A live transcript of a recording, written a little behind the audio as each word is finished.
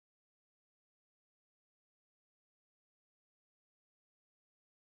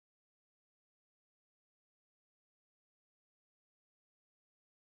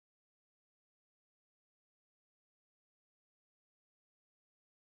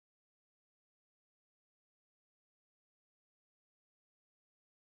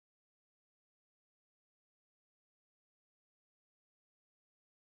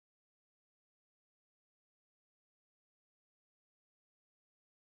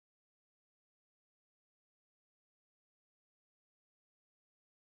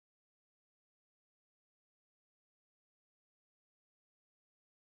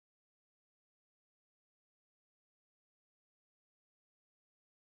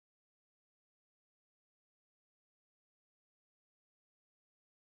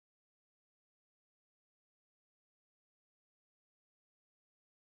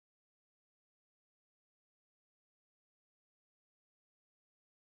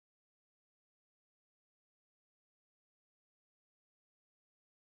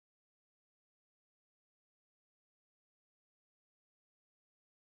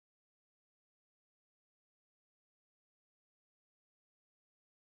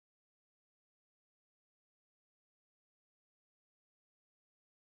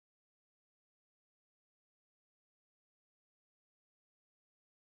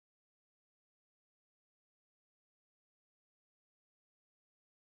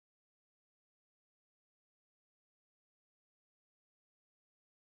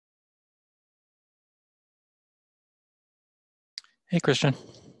Hey, Christian.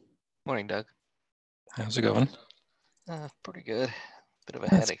 Morning, Doug. How's it going? Pretty good. Bit of a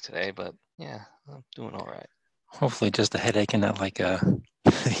That's headache today, but yeah, I'm doing all right. hopefully just a headache and not like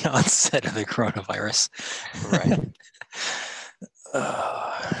the onset of the coronavirus. Right.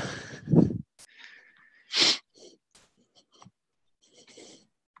 Uh,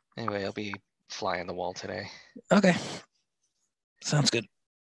 Anyway, I'll be flying the wall today. okay, sounds good.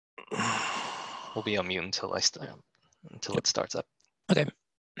 We'll be on mute until it starts up. Okay.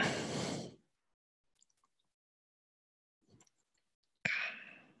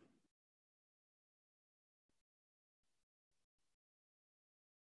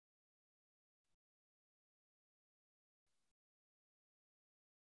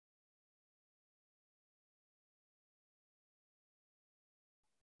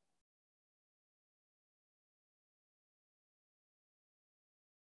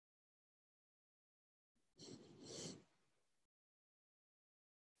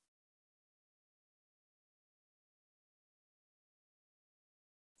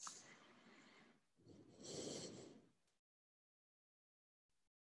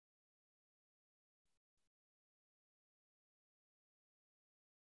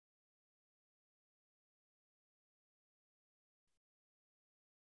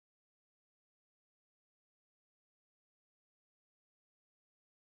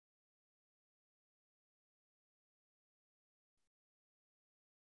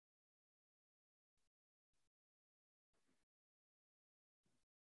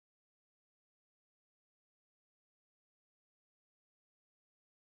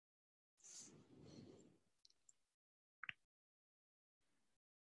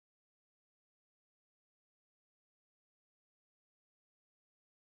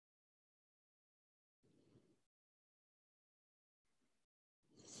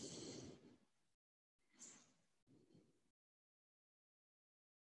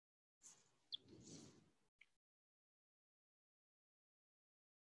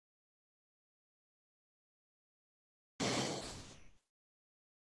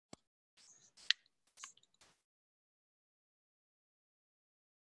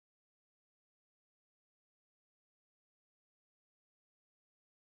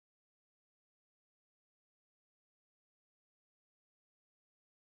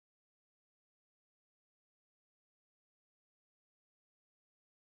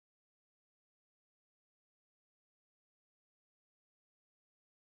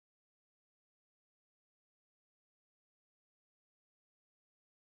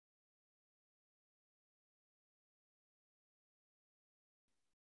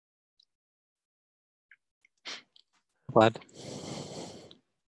 Glad.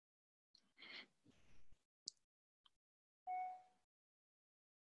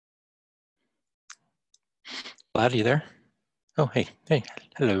 Glad, are you there? Oh, hey,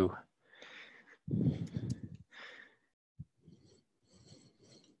 hello.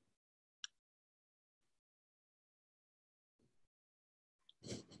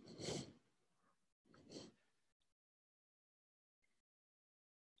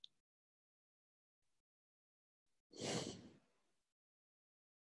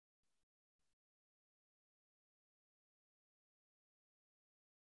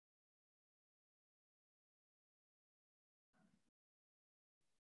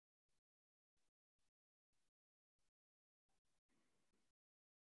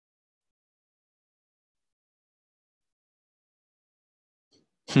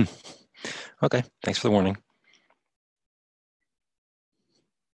 Okay, thanks for the warning.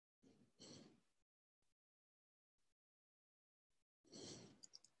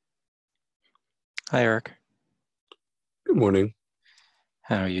 Hi, Eric. Good morning.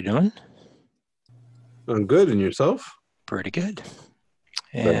 How are you doing? I'm good. And yourself? Pretty good.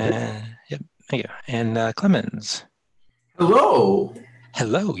 Good. And yep, thank you. And Clemens. Hello.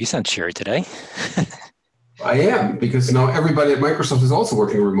 Hello. You sound cheery today. I am, because now everybody at Microsoft is also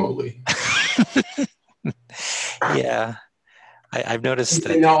working remotely. Yeah, I've noticed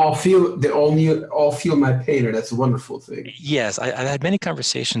They that. now all feel my pain, and that's a wonderful thing. Yes, I've had many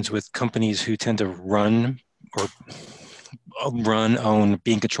conversations with companies who tend to run, own,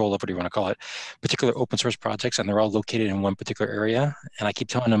 be in control of, what do you want to call it, particular open source projects, and they're all located in one particular area. And I keep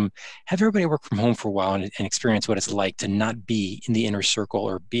telling them, have everybody work from home for a while and experience what it's like to not be in the inner circle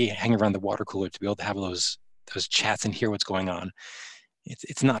or be hanging around the water cooler, to be able to have those chats and hear what's going on.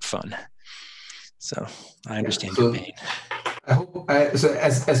 It's not fun. So I understand your pain. I hope, so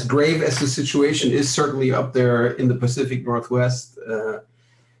as grave as the situation is, certainly up there in the Pacific Northwest,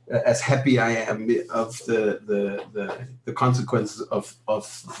 as happy I am of the consequences of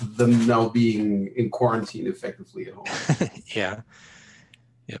them now being in quarantine effectively at home. Yeah.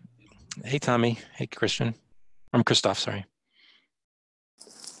 Yep. Hey, Tommy. Hey, Christian. I'm Christoph, sorry.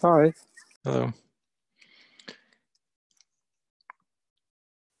 Hi. Hello.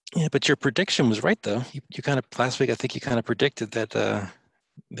 Yeah, but your prediction was right, though. You kind of, last week, I think you kind of predicted that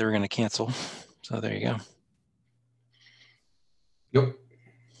they were going to cancel. So there you go. Yep.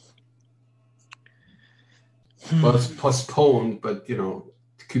 Well, it's postponed, but you know,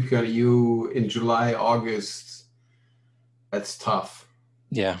 to keep you in July, August, that's tough.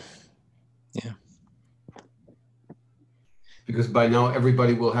 Yeah. Yeah. Because by now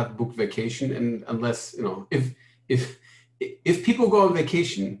everybody will have booked vacation, and unless you know, if people go on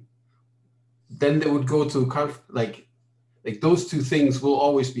vacation, then they would go to like those two things will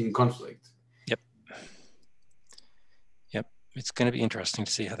always be in conflict. Yep. Yep. It's going to be interesting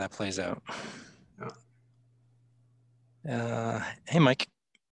to see how that plays out. Hey, Mike.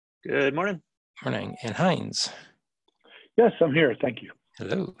 Good morning. Morning. And Heinz. Yes, I'm here. Thank you.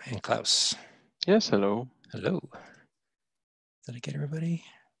 Hello. And Klaus. Yes, hello. Hello. Did I get everybody?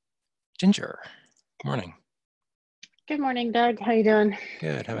 Ginger. Morning. Good morning, Doug. How you doing?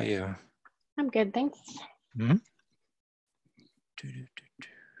 Good. How about you? I'm good, thanks. Mm-hmm.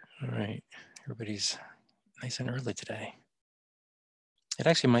 All right. Everybody's nice and early today. It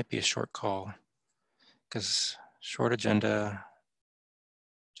actually might be a short call because short agenda,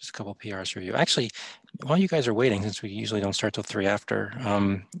 just a couple PRs review. Actually, while you guys are waiting, since we usually don't start till 3 after,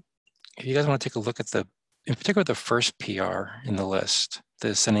 if you guys want to take a look at in particular, the first PR in the list,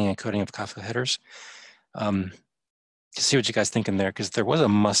 the sending and coding of Kafka headers, to see what you guys think in there, because there was a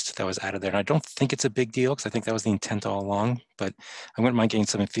must that was added there. And I don't think it's a big deal, because I think that was the intent all along, but I wouldn't mind getting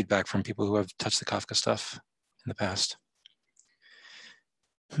some feedback from people who have touched the Kafka stuff in the past.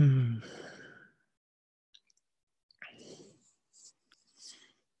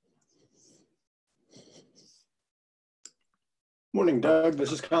 Morning, Doug.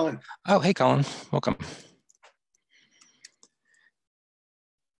 This is Colin. Oh, hey, Colin. Welcome.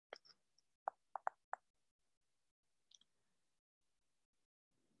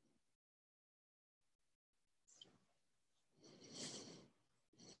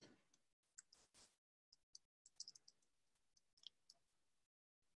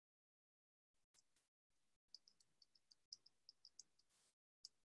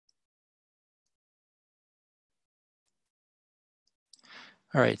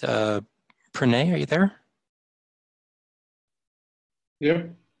 All right, Pranay, are you there? Yeah.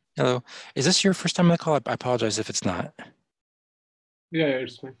 Hello. Is this your first time on the call? I apologize if it's not. Yeah,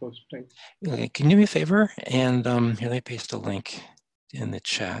 it's my first time. Okay, can you do me a favor? And here, let me paste a link in the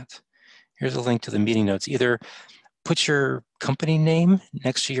chat. Here's a link to the meeting notes. Either put your company name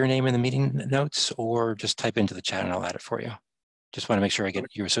next to your name in the meeting notes, or just type into the chat and I'll add it for you. Just want to make sure I get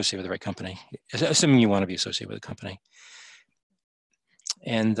you associated with the right company, assuming you want to be associated with a company.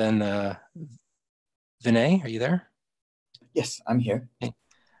 And then Vinay, are you there? Yes, I'm here. Okay.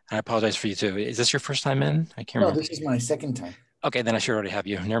 I apologize for you too. Is this your first time in? I can't remember. No, this is my second time. Okay, then I should already have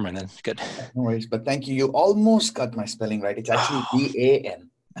you. Never mind then. Good. No worries, but thank you. You almost got my spelling right. It's actually B-A-N.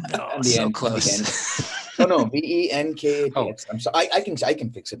 Oh, so close. Oh no, B-E-N-K-A-T-X. Oh. I'm sorry. I can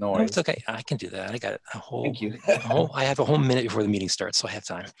fix it. No worries. It's okay. I can do that. I got a whole. Thank you. I have a whole minute before the meeting starts, so I have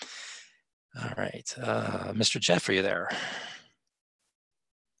time. All right, Mr. Jeff, are you there?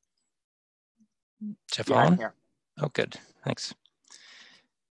 Jeff on? Yeah. Oh, good. Thanks.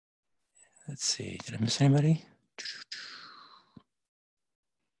 Let's see. Did I miss anybody?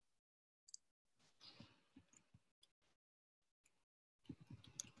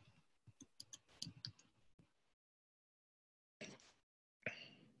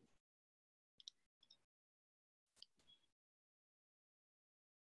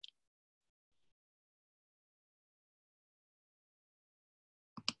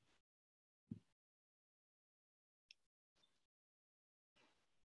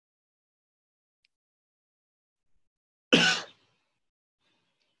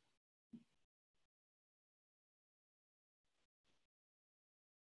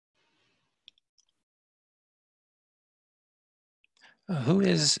 Who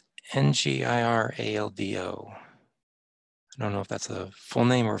is NGIRALDO? I don't know if that's a full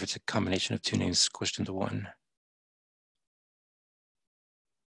name or if it's a combination of two names squished into one.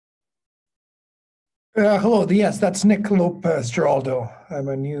 Hello, yes, that's Nick Lopez Geraldo. I'm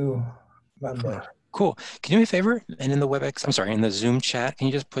a new member. Cool. Can you do me a favor? And in the WebEx, I'm sorry, in the Zoom chat, can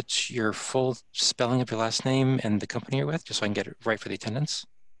you just put your full spelling of your last name and the company you're with, just so I can get it right for the attendance?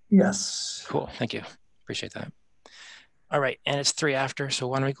 Yes. Cool. Thank you. Appreciate that. All right, and it's 3 after, so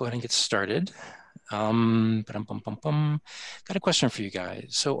why don't we go ahead and get started? Got a question for you guys.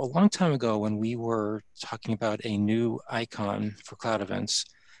 So a long time ago when we were talking about a new icon for cloud events,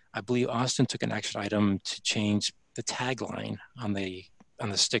 I believe Austin took an action item to change the tagline on the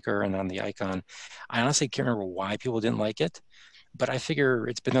sticker and on the icon. I honestly can't remember why people didn't like it, but I figure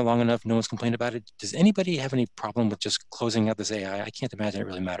it's been there long enough, no one's complained about it. Does anybody have any problem with just closing out this AI? I can't imagine it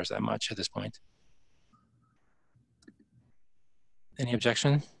really matters that much at this point. Any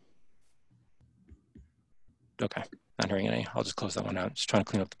objection? Okay, not hearing any. I'll just close that one out. Just trying to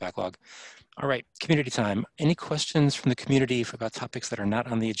clean up the backlog. All right, community time. Any questions from the community about topics that are not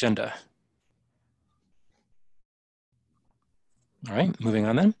on the agenda? All right, moving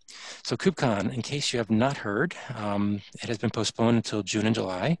on then. So KubeCon, in case you have not heard, it has been postponed until June and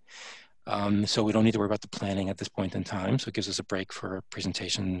July. So we don't need to worry about the planning at this point in time. So it gives us a break for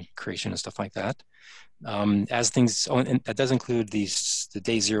presentation creation and stuff like that. As things, and that does include the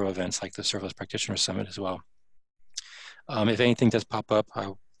day 0 events like the Serverless Practitioner Summit as well. If anything does pop up,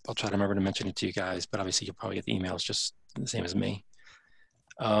 I'll try to remember to mention it to you guys, but obviously you'll probably get the emails just the same as me.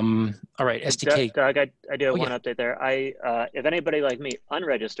 All right, SDK. Doug, I do have one yeah. update there. If anybody like me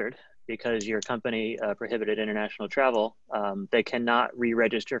unregistered because your company prohibited international travel, they cannot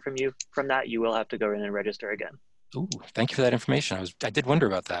re-register from that. You will have to go in and register again. Ooh, thank you for that information. I did wonder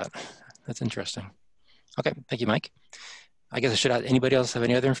about that. That's interesting. Okay, thank you, Mike. I guess I should add, anybody else have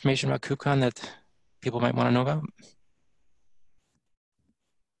any other information about KubeCon that people might want to know about?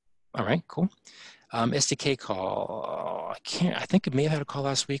 All right, cool. SDK call, I think it may have had a call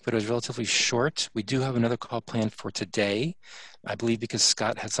last week, but it was relatively short. We do have another call planned for today, I believe because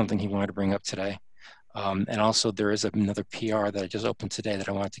Scott had something he wanted to bring up today. And also there is another PR that I just opened today that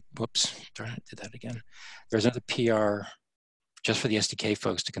I wanted to, whoops, darn it, did that again. There's another PR just for the SDK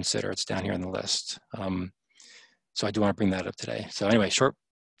folks to consider. It's down here on the list. So I do want to bring that up today. So anyway, short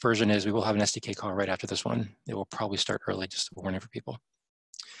version is we will have an SDK call right after this one. It will probably start early, just a warning for people.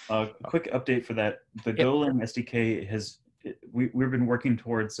 Quick update for that. The Golang SDK has, we've been working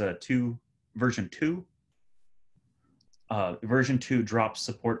towards version 2. Version 2 drops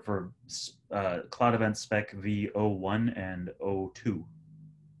support for Cloud Event Spec v01 and 02.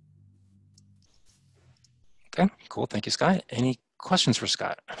 Okay, cool. Thank you, Scott. Any questions for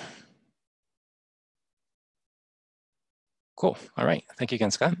Scott? Cool. All right. Thank you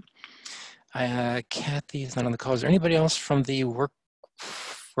again, Scott. Kathy is not on the call. Is there anybody else from the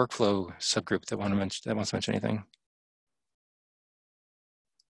workflow subgroup that wants to mention anything?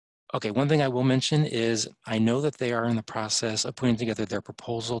 Okay, one thing I will mention is I know that they are in the process of putting together their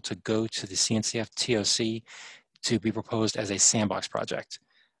proposal to go to the CNCF TOC to be proposed as a sandbox project.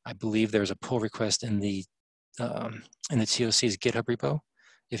 I believe there's a pull request in the TOC's GitHub repo.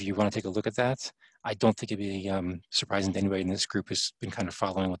 If you want to take a look at that, I don't think it'd be surprising to anybody in this group who's been kind of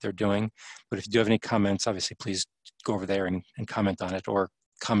following what they're doing. But if you do have any comments, obviously please go over there and comment on it, or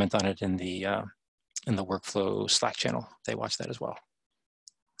comment on it in the workflow Slack channel. They watch that as well.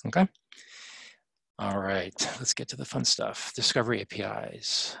 Okay. All right, let's get to the fun stuff. Discovery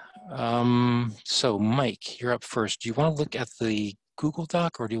APIs. So Mike, you're up first. Do you want to look at the Google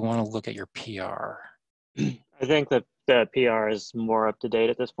Doc or do you want to look at your PR? I think that the PR is more up to date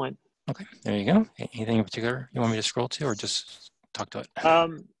at this point. Okay, there you go. Anything in particular you want me to scroll to or just talk to it?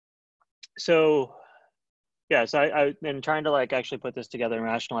 So I've been trying to actually put this together and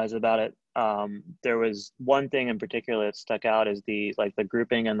rationalize about it. There was one thing in particular that stuck out is the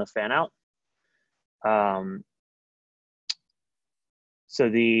grouping and the fan out. So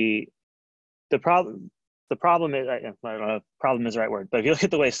the problem is, I don't know if problem is the right word, but if you look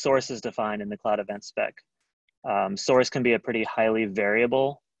at the way source is defined in the Cloud Event Spec, source can be a pretty highly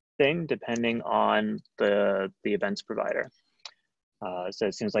variable thing depending on the events provider. So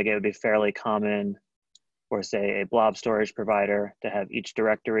it seems like it would be fairly common for, say, a blob storage provider to have each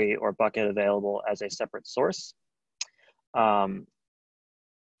directory or bucket available as a separate source.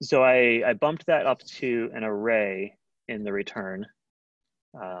 So I bumped that up to an array in the return.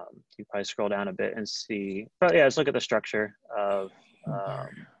 You probably scroll down a bit and see, but yeah, let's look at the structure of,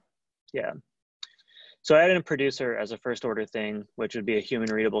 yeah. So I added a producer as a first order thing, which would be a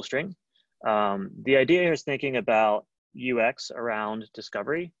human readable string. The idea here is thinking about UX around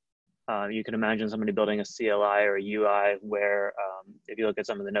discovery. You can imagine somebody building a CLI or a UI where, if you look at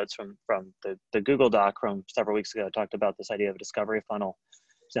some of the notes from the Google Doc from several weeks ago, talked about this idea of a discovery funnel.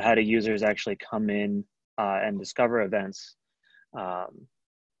 So how do users actually come in and discover events?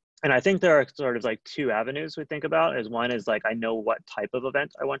 And I think there are sort of 2 avenues we think about. Is one is I know what type of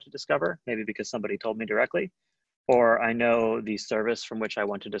event I want to discover, maybe because somebody told me directly, or I know the service from which I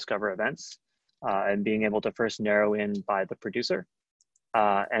want to discover events. and being able to first narrow in by the producer.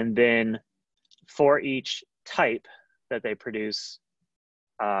 And then for each type that they produce,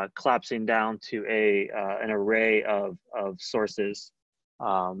 collapsing down to an array of sources.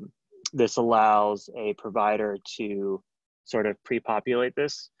 This allows a provider to sort of pre-populate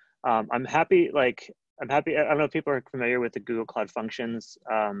this. I'm happy, I don't know if people are familiar with the Google Cloud Functions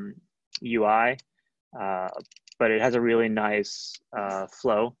UI, but it has a really nice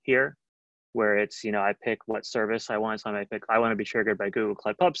flow here where it's, I pick what service I want. So I want to be triggered by Google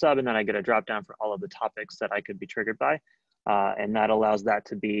Cloud Pub Sub, and then I get a drop down for all of the topics that I could be triggered by. And that allows that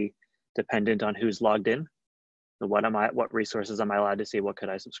to be dependent on who's logged in. So what resources am I allowed to see? What could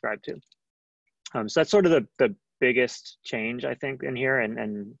I subscribe to? So that's sort of the biggest change, I think, in here,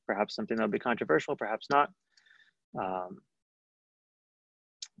 and perhaps something that'll be controversial, perhaps not.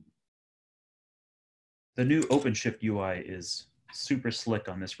 The new OpenShift UI is super slick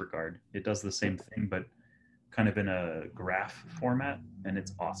on this regard. It does the same thing, but kind of in a graph format, and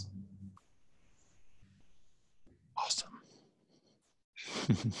it's awesome. Awesome.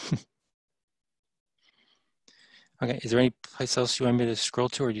 Okay, is there any place else you want me to scroll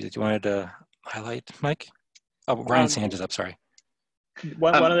to, or you wanted to highlight, Mike? Oh, Ryan's hand is up, sorry.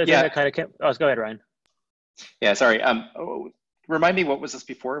 One other thing that kind of came, go ahead, Ryan. Yeah, sorry. Remind me, what was this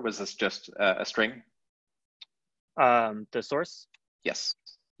before? Was this just a string? The source? Yes.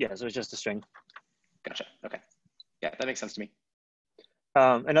 Yeah, so it's just a string. Gotcha, okay. Yeah, that makes sense to me.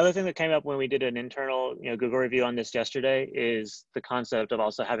 Another thing that came up when we did an internal Google review on this yesterday is the concept of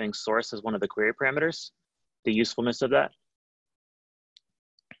also having source as one of the query parameters, the usefulness of that,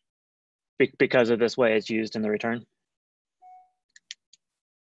 because of this way it's used in the return.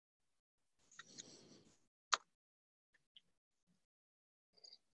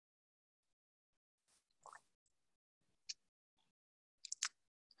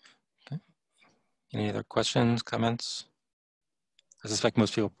 Okay. Any other questions, comments? I suspect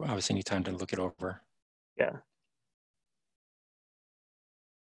most people obviously need time to look it over. Yeah.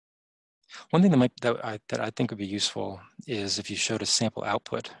 One thing that I think would be useful is if you showed a sample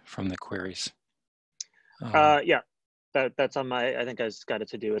output from the queries. Yeah, that's on my, I think I just got it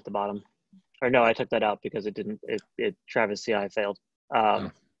to do at the bottom. Or no, I took that out because it didn't, Travis CI failed.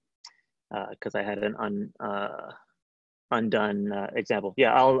 Because I had an undone example.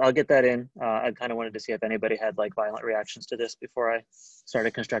 Yeah, I'll get that in. I kind of wanted to see if anybody had like violent reactions to this before I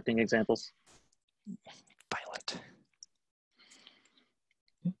started constructing examples. Violent.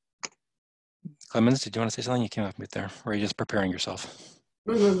 Clemens, did you want to say something? You came up with there, or are you just preparing yourself?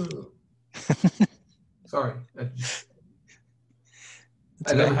 No. Sorry.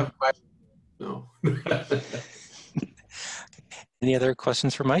 I don't have no. Any other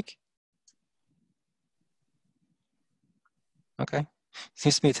questions for Mike? Okay,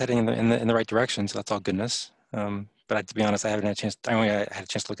 seems to me it's heading in the right direction, so that's all goodness. But to be honest, I haven't had a chance. I only had a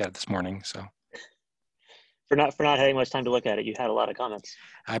chance to look at it this morning, so. For not having much time to look at it, you had a lot of comments.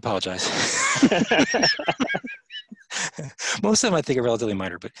 I apologize. Most of them I think are relatively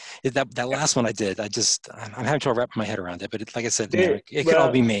minor, but that last one I did. I'm having trouble wrapping my head around it. But like I said, it could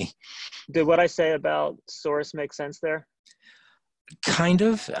all be me. Did what I say about source make sense there? Kind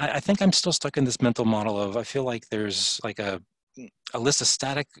of. I think I'm still stuck in this mental model of I feel like there's like a list of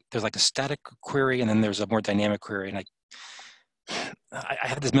static. There's like a static query, and then there's a more dynamic query, and I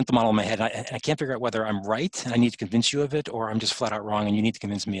have this mental model in my head, and I can't figure out whether I'm right and I need to convince you of it, or I'm just flat out wrong and you need to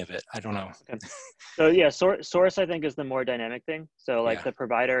convince me of it. I don't know. Okay. So yeah, source I think is the more dynamic thing. So like the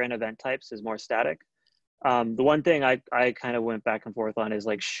provider and event types is more static. The one thing I kind of went back and forth on is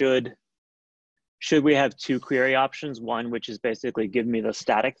like, should we have two query options? One, which is basically give me the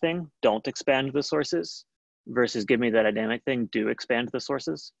static thing, don't expand the sources, versus give me the dynamic thing, do expand the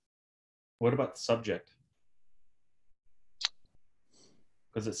sources. What about subject?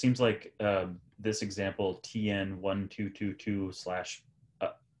 Because it seems like this example,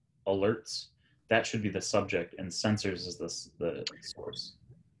 TN1222/alerts, that should be the subject, and sensors is the source.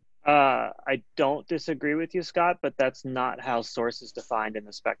 I don't disagree with you, Scott, but that's not how source is defined in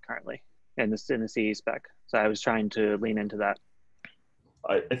the spec currently, in the CE spec. So I was trying to lean into that.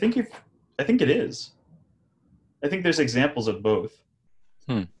 I think it is. I think there's examples of both.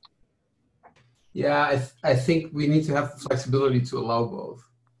 Yeah, I think we need to have flexibility to allow both.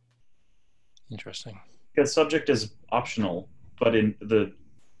 Interesting. Because subject is optional, but in the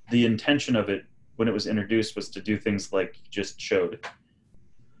intention of it when it was introduced was to do things like you just showed.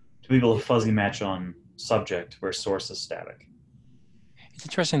 To be able to fuzzy match on subject where source is static. It's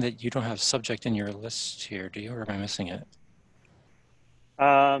interesting that you don't have subject in your list here, do you? Or am I missing it?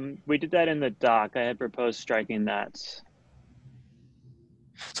 We did that in the doc. I had proposed striking that.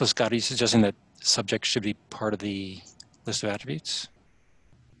 So Scott, are you suggesting that subject should be part of the list of attributes?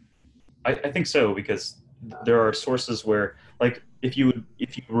 I think so, because there are sources where, like, if you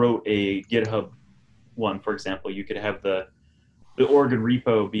wrote a GitHub one, for example, you could have the org and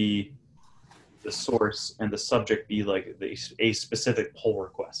repo be the source and the subject be like a specific pull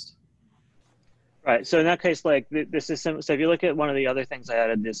request. Right. So in that case, like this is so if you look at one of the other things I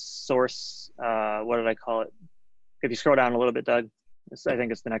added, this source, what did I call it? If you scroll down a little bit, Doug, I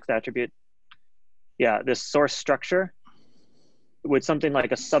think it's the next attribute. Yeah, this source structure. Would something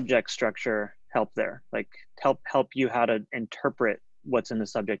like a subject structure help there? Like help you how to interpret what's in the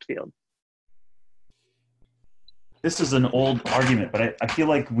subject field? This is an old argument, but I feel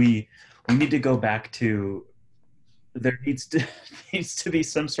like we need to go back to, there needs to be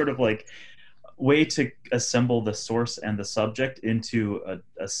some sort of like way to assemble the source and the subject into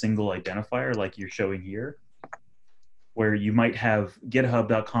a single identifier like you're showing here, where you might have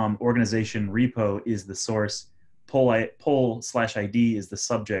github.com organization repo is the source, poll/ID is the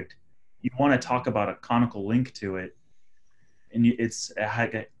subject. You want to talk about a canonical link to it, and it's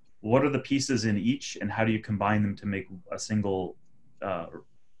what are the pieces in each, and how do you combine them to make a single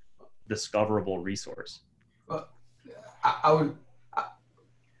discoverable resource? I would.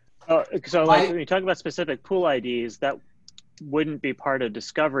 So like when you talk about specific pool IDs, that wouldn't be part of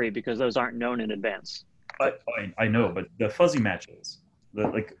discovery because those aren't known in advance. I know, but the fuzzy matches,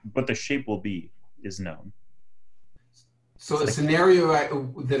 what the shape will be is known. So a scenario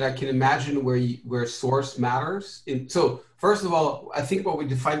that I can imagine where source matters. So first of all, I think what we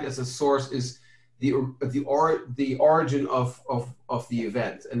define as a source is the origin of the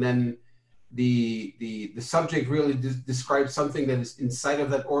event, and then the subject really describes something that is inside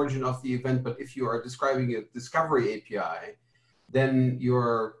of that origin of the event. But if you are describing a discovery API, then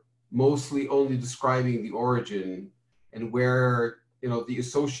you're mostly only describing the origin and where the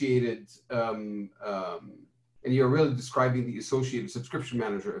associated and you're really describing the associated subscription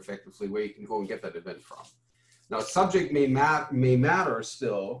manager effectively, where you can go and get that event from. Now, subject may matter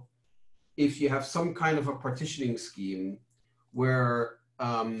still if you have some kind of a partitioning scheme where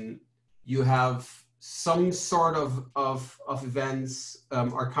you have some sort of events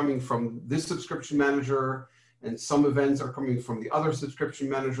are coming from this subscription manager, and some events are coming from the other subscription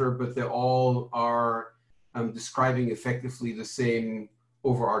manager, but they all are describing effectively the same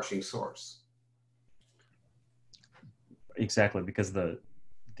overarching source. Exactly, because the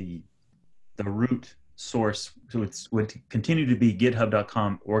root source would continue to be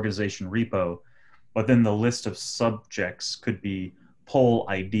github.com organization repo, but then the list of subjects could be poll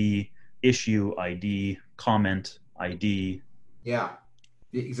ID, issue ID, comment ID. Yeah,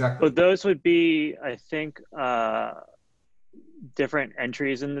 exactly. But those would be, I think, different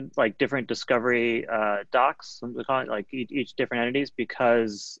entries in the different discovery docs, like each different entities,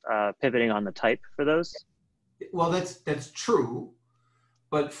 because pivoting on the type for those. Well, that's true,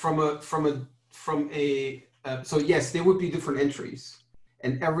 but so yes, there would be different entries,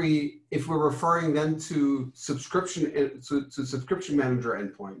 and if we're referring then to subscription manager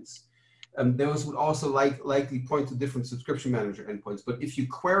endpoints, those would also likely point to different subscription manager endpoints. But if you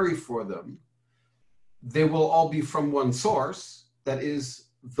query for them, they will all be from one source, that is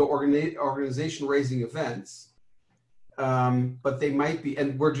the organization raising events. But they might be,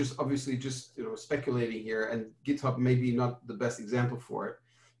 and we're obviously just speculating here, and GitHub may be not the best example for it,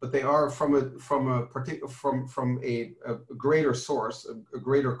 but they are from a greater source, a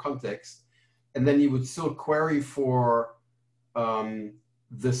greater context, and then you would still query for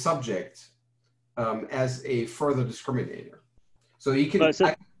the subject as a further discriminator. So you can.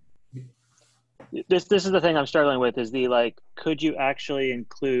 This is the thing I'm struggling with, is could you actually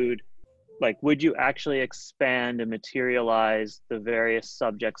include, would you actually expand and materialize the various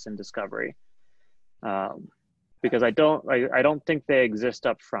subjects in discovery? Because I don't think they exist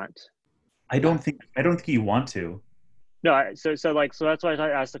up front. I don't think you want to. No, so that's why I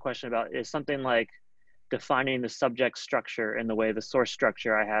asked the question about, is something like defining the subject structure in the way the source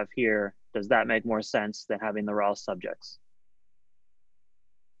structure I have here, does that make more sense than having the raw subjects?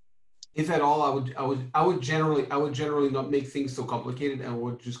 If at all, I would generally not make things so complicated, and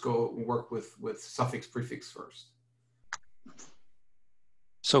would just go work with suffix prefix first.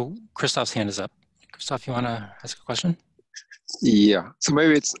 So Christoph's hand is up. Christoph, you want to ask a question? Yeah. So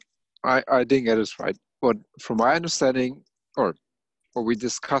maybe I didn't get it right, but from my understanding, or we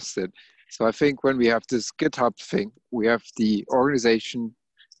discussed it. So I think when we have this GitHub thing, we have the organization,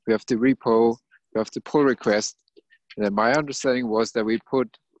 we have the repo, we have the pull request, and then my understanding was that we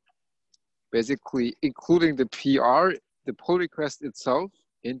put basically including the PR, the pull request itself,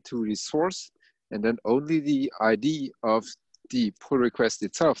 into the source, and then only the ID of the pull request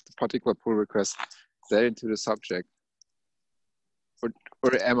itself, the particular pull request, then into the subject.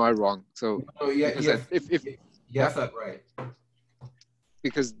 Or am I wrong? So yeah, if you have that right.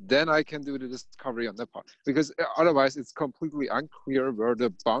 Because then I can do the discovery on that part. Because otherwise it's completely unclear where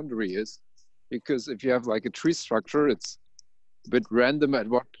the boundary is. Because if you have like a tree structure, it's a bit random at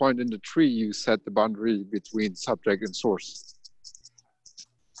what point in the tree you set the boundary between subject and source.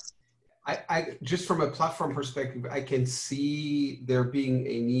 I just from a platform perspective, I can see there being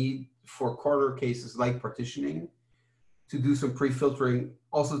a need for corner cases like partitioning to do some pre-filtering,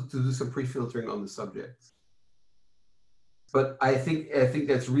 also to do some pre-filtering on the subject. But I think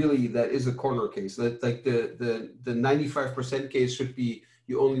that is a corner case. That like the 95% case should be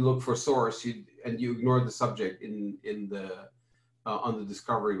you only look for source and you ignore the subject in the on the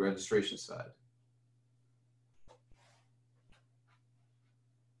discovery registration side.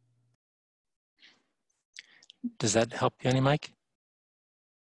 Does that help you any, Mike?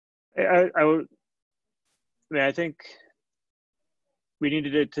 I think we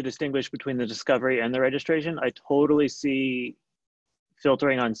needed to distinguish between the discovery and the registration. I totally see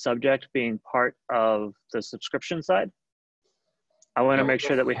filtering on subject being part of the subscription side. I want to make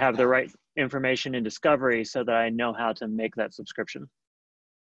sure that we have the right information in discovery so that I know how to make that subscription.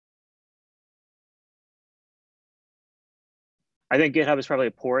 I think GitHub is probably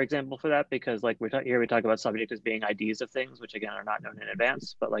a poor example for that because like we talk about subject as being IDs of things, which again are not known in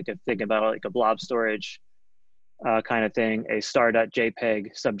advance, but like if thinking about like a blob storage kind of thing, a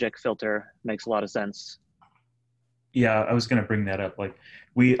star.jpg subject filter makes a lot of sense. Yeah, I was going to bring that up. Like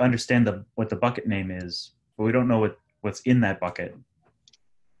we understand what the bucket name is, but we don't know what's in that bucket.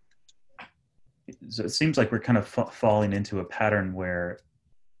 So it seems like we're kind of falling into a pattern where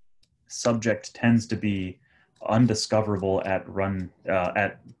subject tends to be undiscoverable at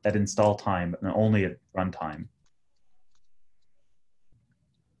at install time and only at runtime.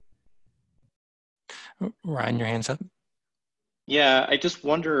 Ryan, your hand's up. Yeah, I just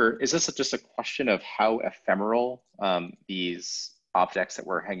wonder, is this just a question of how ephemeral these objects that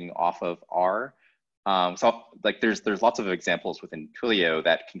we're hanging off of are? So like there's lots of examples within Twilio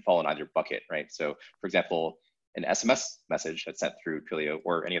that can fall in either bucket, right? So for example, an SMS message that's sent through Twilio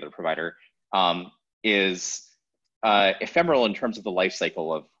or any other provider is ephemeral in terms of the life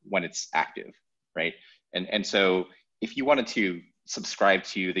cycle of when it's active, right? And so if you wanted to subscribe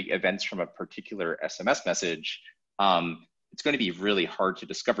to the events from a particular SMS message, it's going to be really hard to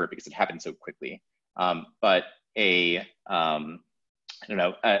discover because it happens so quickly. But an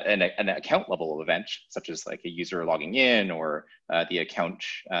account level of event, such as like a user logging in or the account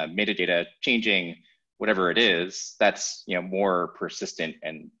metadata changing, whatever it is, that's more persistent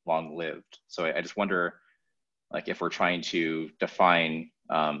and long-lived. So I just wonder, like, if we're trying to define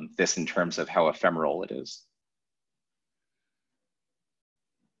this in terms of how ephemeral it is.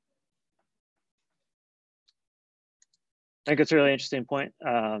 I think it's a really interesting point.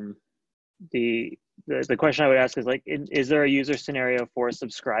 The question I would ask is like, is there a user scenario for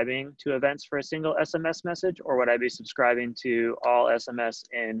subscribing to events for a single SMS message, or would I be subscribing to all SMS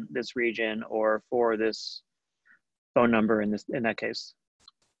in this region or for this phone number in that case?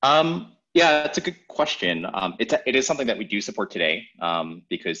 Yeah, that's a good question. It is something that we do support today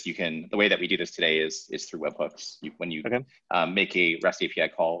because the way that we do this today is through webhooks. When you make a REST API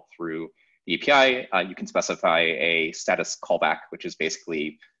call through the API, you can specify a status callback, which is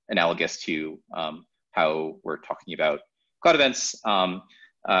basically analogous to how we're talking about cloud events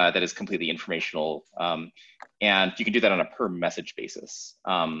that is completely informational. And you can do that on a per message basis.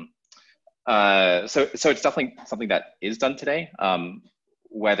 So it's definitely something that is done today.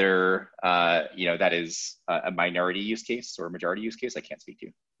 Whether that is a minority use case or a majority use case, I can't speak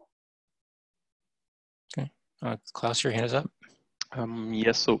to. Okay, Klaus, your hand is up.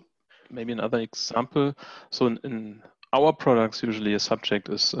 Yes, so maybe another example. So in our products, usually a subject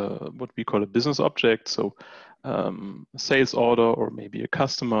is what we call a business object. So a sales order or maybe a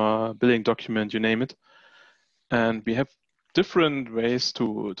customer, billing document, you name it. And we have different ways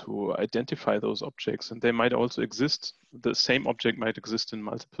to identify those objects, and they might also exist. The same object might exist in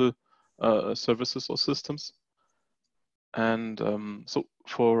multiple services or systems. And so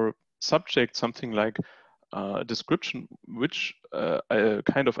for subject, something like a description, which a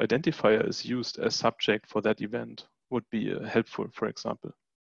kind of identifier is used as subject for that event would be helpful, for example.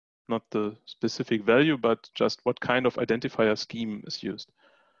 Not the specific value, but just what kind of identifier scheme is used.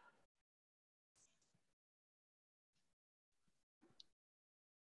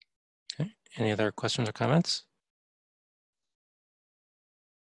 Okay, any other questions or comments?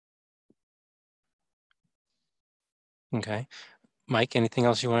 Okay, Mike, anything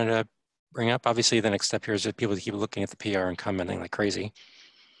else you wanted to bring up? Obviously, the next step here is that people keep looking at the PR and commenting like crazy.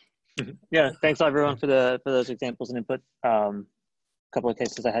 Yeah, thanks everyone for those examples and input. Couple of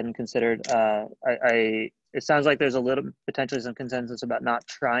cases I hadn't considered. It sounds like there's a little potentially some consensus about not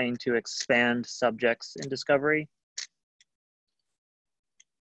trying to expand subjects in discovery.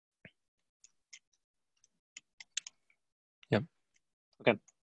 Yep. Okay.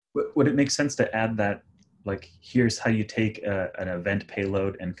 Would it make sense to add that, like, here's how you take an event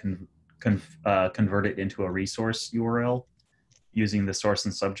payload and convert it into a resource URL using the source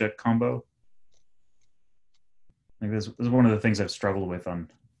and subject combo? Like, this is one of the things I've struggled with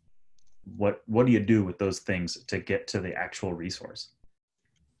on what do you do with those things to get to the actual resource?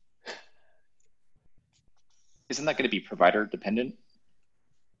 Isn't that going to be provider dependent?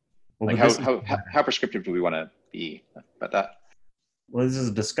 Well, like how prescriptive do we want to be about that? Well, this is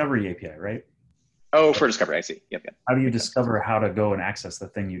a discovery API, right? Oh, for discovery, I see. Yep. How do you discover how to go and access the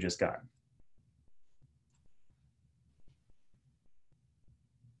thing you just got?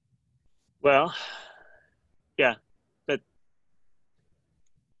 Well, yeah, but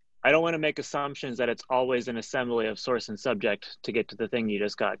I don't want to make assumptions that it's always an assembly of source and subject to get to the thing you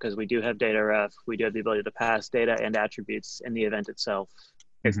just got, because we do have data ref, we do have the ability to pass data and attributes in the event itself.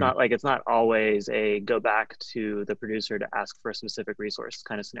 It's not like it's not always a go back to the producer to ask for a specific resource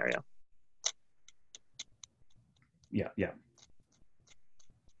kind of scenario. Yeah.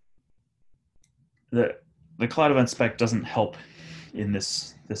 The cloud event spec doesn't help in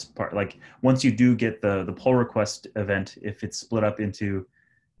this part. Like, once you do get the pull request event, if it's split up into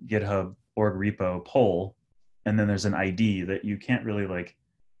GitHub org repo pull, and then there's an ID that you can't really like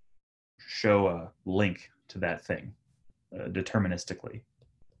show a link to that thing deterministically.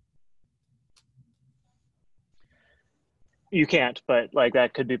 You can't, but like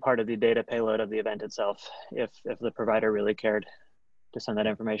that could be part of the data payload of the event itself if the provider really cared to send that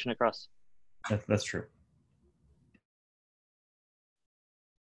information across. That's true.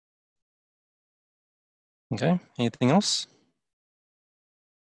 Okay, anything else?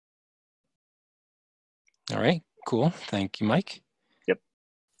 All right, cool. Thank you, Mike. Yep.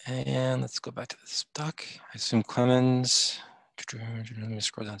 And let's go back to this doc. I assume Clemens, let me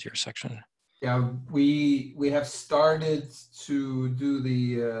scroll down to your section. Yeah, we have started to do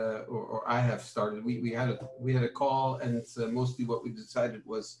the, or I have started. We had a call, and mostly what we decided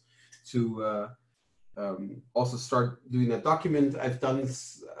was to also start doing that document. I've done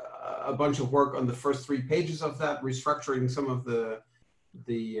a bunch of work on the first 3 pages of that, restructuring some of the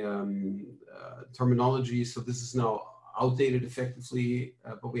terminology. So this is now outdated effectively,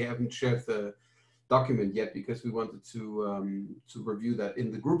 but we haven't shared the document yet because we wanted to review that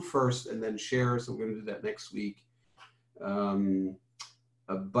in the group first and then share. So we're going to do that next week.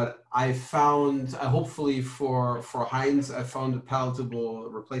 But I found, hopefully for Heinz, I found a palatable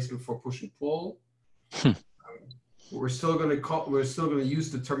replacement for push and pull. We're still going to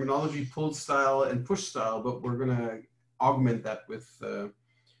use the terminology pull style and push style, but we're going to augment that with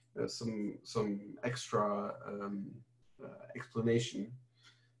some extra explanation.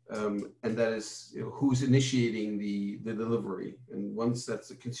 And that is, who's initiating the delivery. And once that's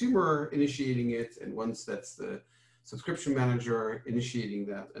the consumer initiating it, and once that's the subscription manager initiating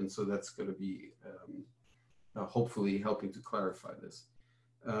that. And so that's going to be hopefully helping to clarify this.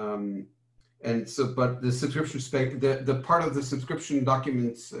 And so, but the subscription spec, the part of the subscription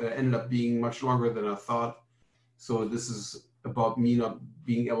documents ended up being much longer than I thought. So this is about me not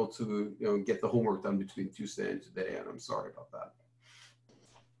being able to get the homework done between Tuesday and today, and I'm sorry about that.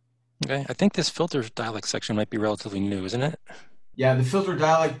 Okay, I think this filter dialect section might be relatively new, isn't it? Yeah, the filter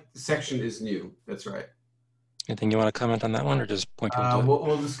dialect section is new. That's right. Anything you want to comment on that one, or just point people to it?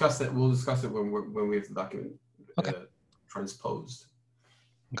 We'll discuss that. We'll discuss it when we have the document transposed.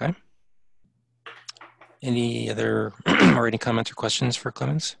 Okay. Any other or any comments or questions for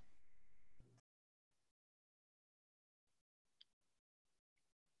Clemens?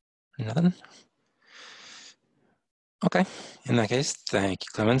 Nothing? Okay, in that case, thank you,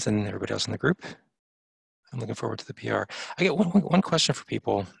 Clemens, and everybody else in the group. I'm looking forward to the PR. I get one question for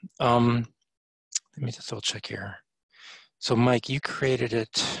people. Let me just double check here. So Mike, you created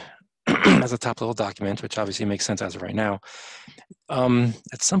it as a top level document, which obviously makes sense as of right now.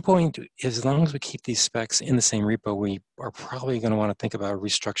 At some point, as long as we keep these specs in the same repo, we are probably going to want to think about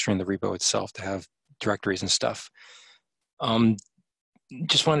restructuring the repo itself to have directories and stuff.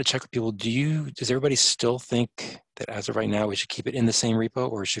 Just wanted to check with people, does everybody still think that as of right now, we should keep it in the same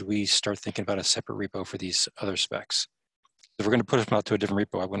repo, or should we start thinking about a separate repo for these other specs? If we're going to push them out to a different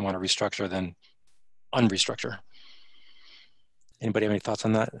repo, I wouldn't want to restructure then unrestructure. Anybody have any thoughts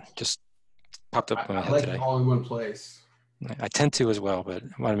on that? Just popped up in my head today. I like it all in one place. I tend to as well, but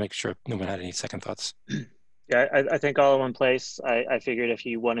I want to make sure no one had any second thoughts. Yeah, I think all in one place. I figured if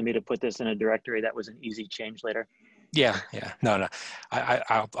you wanted me to put this in a directory, that was an easy change later. Yeah. No.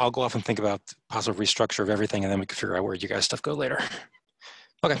 I'll go off and think about possible restructure of everything, and then we can figure out where you guys' stuff go later.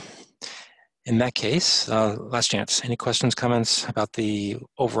 Okay. In that case, last chance. Any questions, comments about the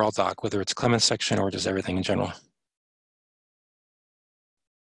overall doc, whether it's Clemens section or just everything in general?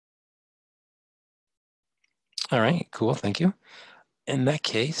 All right, cool, thank you. In that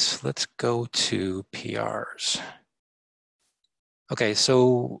case, let's go to PRs. Okay,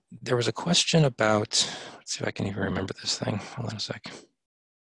 so there was a question about, let's see if I can even remember this thing. Hold on a sec.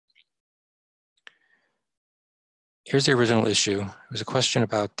 Here's the original issue. It was a question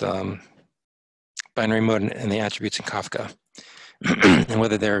about binary mode and the attributes in Kafka and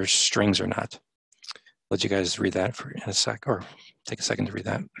whether they're strings or not. Let you guys read that in a sec, or take a second to read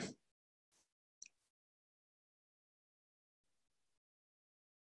that.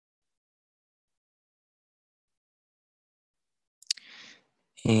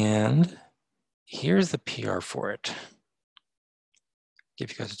 And here's the PR for it. Give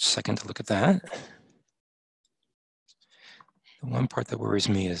you guys a second to look at that. The one part that worries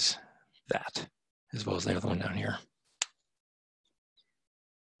me is that, as well as the other one down here.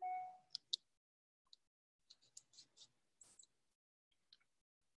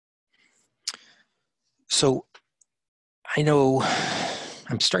 So I know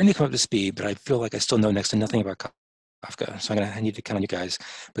I'm starting to come up to speed, but I feel like I still know next to nothing about Kafka. So I need to count on you guys.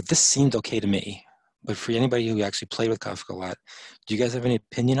 But this seemed okay to me. But for anybody who actually played with Kafka a lot, do you guys have any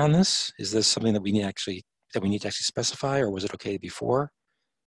opinion on this? Is this something that we need to actually specify, or was it okay before?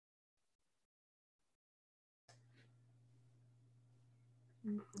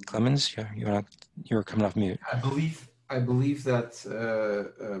 Clemens, you were coming off mute. I believe that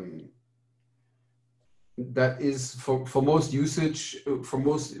that is for most usage for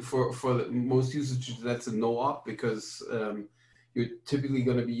most usage that's a no-op, because you're typically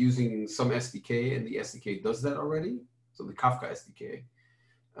going to be using some SDK, and the SDK does that already. So the Kafka SDK,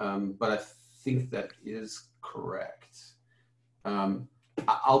 but I think that is correct.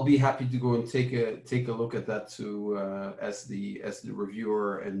 I'll be happy to go and take a look at that too, as the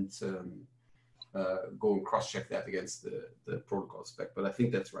reviewer, and go and cross-check that against the protocol spec. But I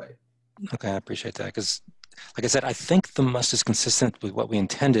think that's right. Okay, I appreciate that, because like I said, I think the must is consistent with what we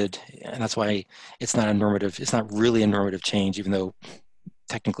intended, and that's why it's not really a normative change, even though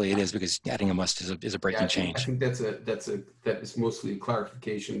technically it is, because adding a must is a breaking change. I think that is mostly a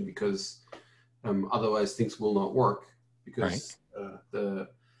clarification, because otherwise things will not work, because the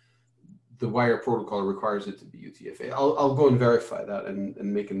wire protocol requires it to be UTF-8. I'll go and verify that and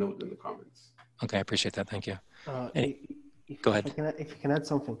make a note in the comments. Okay, I appreciate that. Thank you. Go ahead. If I can add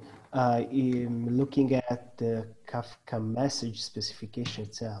something, in looking at the Kafka message specification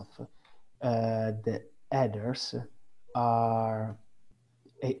itself, the headers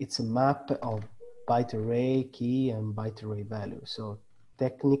it's a map of byte array key and byte array value. So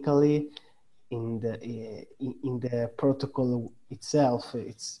technically, in the protocol itself,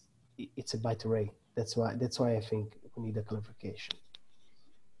 it's a byte array. That's why I think we need a clarification.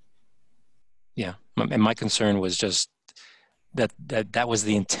 Yeah, and my concern was just that was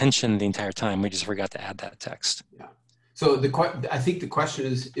the intention the entire time. We just forgot to add that text. Yeah. So I think the question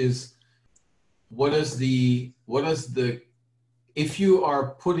is what is the if you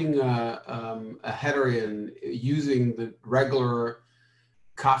are putting a header in using the regular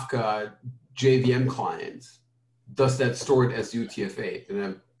Kafka JVM client, does that store it as UTF-8?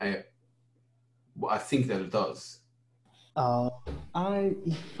 And I think that it does.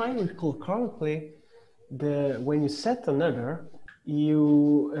 If I recall correctly, when you set an header,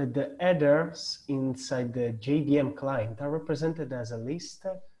 the headers inside the JVM client are represented as a list,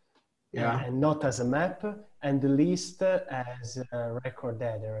 and not as a map, and the list as a record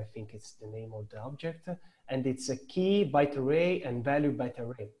header. I think it's the name of the object, and it's a key byte array and value byte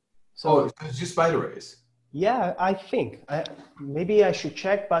array. So it's just byte arrays. Yeah, I think maybe I should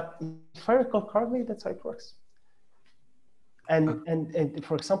check, but if I recall correctly, that's how it works. And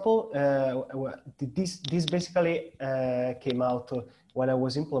for example, this basically came out when I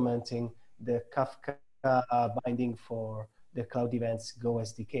was implementing the Kafka binding for the Cloud Events Go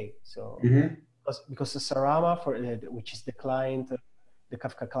SDK. So because the Sarama, which is the client, the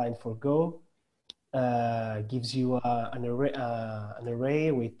Kafka client for Go, gives you an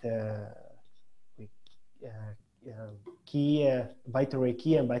array with key, byte array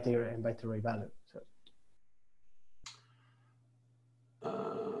key and byte array value. So.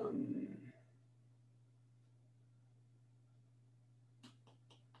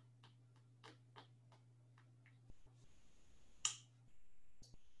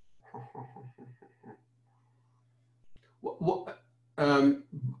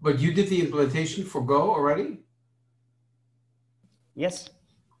 But you did the implementation for Go already? Yes.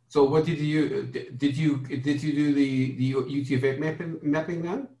 So what did you do the UTF-8 mapping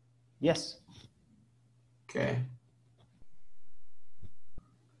then? Yes. Okay.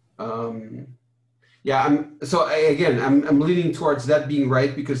 Yeah, I'm leaning towards that being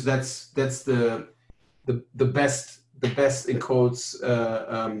right because that's the best in quotes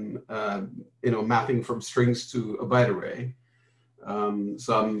mapping from strings to a byte array.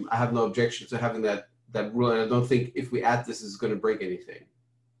 So I have no objection to having that rule, and I don't think if we add this is going to break anything.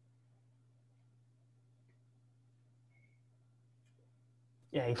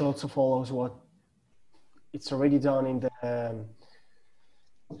 Yeah, it also follows what it's already done in the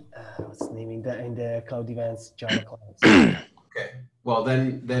what's the name in the cloud events Java clients. Okay, well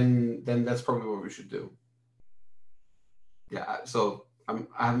then that's probably what we should do. Yeah, so I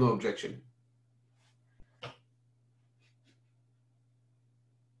have no objection.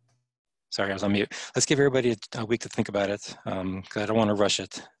 Sorry, I was on mute. Let's give everybody a week to think about it, because I don't want to rush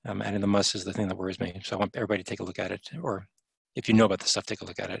it. Adding the must is the thing that worries me. So I want everybody to take a look at it, or if you know about this stuff, take a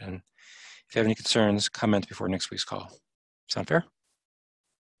look at it. And if you have any concerns, comment before next week's call. Sound fair?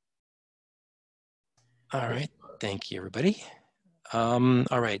 All right, thank you, everybody. All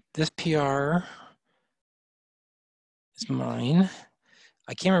right, this PR is mine.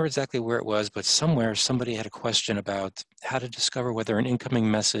 I can't remember exactly where it was, but somewhere somebody had a question about how to discover whether an incoming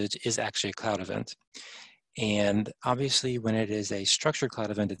message is actually a cloud event. And obviously when it is a structured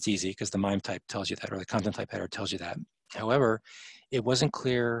cloud event, it's easy because the MIME type tells you that, or the content type header tells you that. However, it wasn't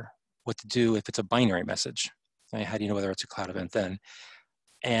clear what to do if it's a binary message. How do you know whether it's a cloud event then?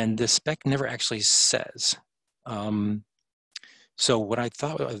 And the spec never actually says. So what I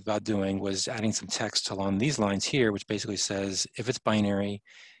thought about doing was adding some text along these lines here, which basically says if it's binary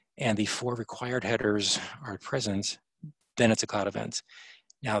and the 4 required headers are present, then it's a cloud event.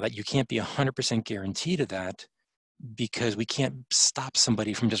 Now that you can't be 100% guaranteed of that because we can't stop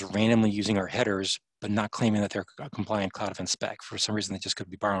somebody from just randomly using our headers but not claiming that they're a compliant cloud event spec. For some reason, they just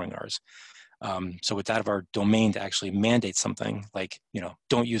could be borrowing ours. So it's out of our domain to actually mandate something like,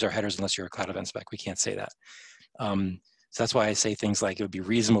 don't use our headers unless you're a cloud event spec. We can't say that. So that's why I say things like it would be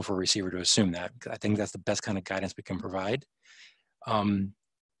reasonable for a receiver to assume that. I think that's the best kind of guidance we can provide.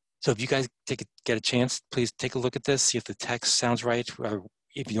 So if you guys get a chance, please take a look at this, see if the text sounds right. Or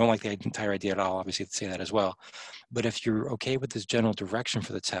if you don't like the entire idea at all, obviously say that as well. But if you're okay with this general direction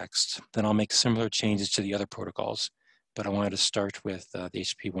for the text, then I'll make similar changes to the other protocols. But I wanted to start with the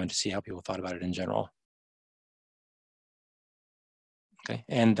HTTP one to see how people thought about it in general. Okay,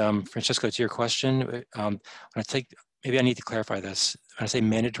 and Francesco, to your question, maybe I need to clarify this. When I say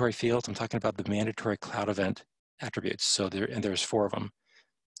mandatory fields, I'm talking about the mandatory cloud event attributes. So there's 4 of them: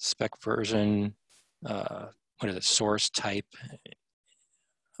 spec version, source, type,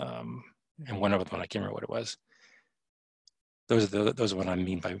 and one other one. I can't remember what it was. Those are what I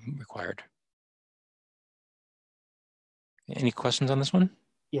mean by required. Any questions on this one?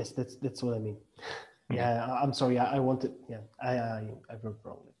 Yes, that's what I mean. Yeah, I'm sorry. I wanted. Yeah, I wrote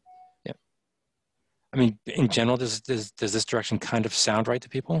wrongly. Yeah. I mean, in general, does this direction kind of sound right to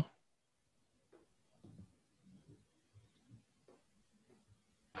people?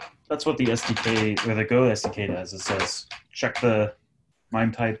 That's what the SDK, or the Go SDK does. It says check the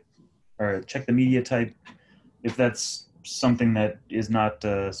MIME type, or check the media type. If that's something that is not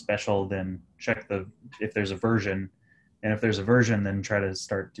special, then check if there's a version. And if there's a version, then try to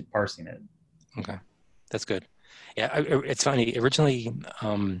start parsing it. Okay, that's good. Yeah, it's funny. Originally,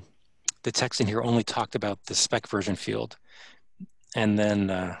 the text in here only talked about the spec version field. And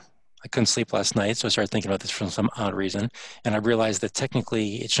then I couldn't sleep last night, so I started thinking about this for some odd reason. And I realized that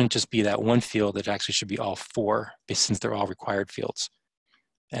technically it shouldn't just be that one field, it actually should be all 4, since they're all required fields.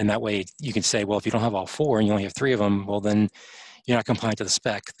 And that way you can say, well, if you don't have all 4 and you only have 3 of them, well, then you're not compliant to the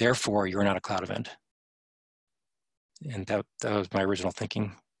spec. Therefore, you're not a cloud event. And that was my original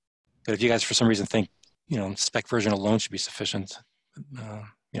thinking. But if you guys, for some reason, think, spec version alone should be sufficient,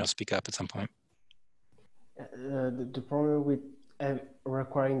 speak up at some point. The problem with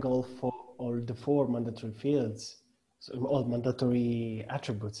requiring all the 4 mandatory fields, so all mandatory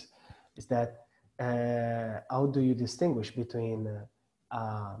attributes, is that how do you distinguish between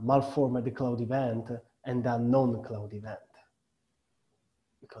a malformed cloud event and a non-cloud event?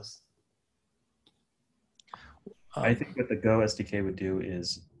 Because I think what the Go SDK would do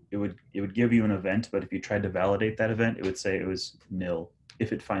is it would give you an event, but if you tried to validate that event, it would say it was nil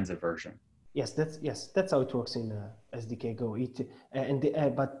if it finds a version. Yes, that's how it works in SDK Go.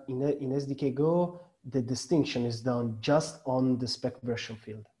 But in SDK Go, the distinction is done just on the spec version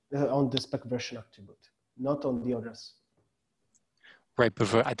field. on the spec version attribute, not on the others. Right,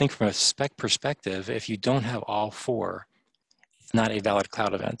 but I think from a spec perspective, if you don't have all four, it's not a valid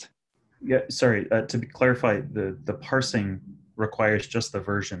cloud event. Yeah, sorry, to clarify, the parsing requires just the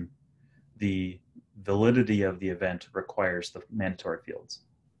version. The validity of the event requires the mandatory fields.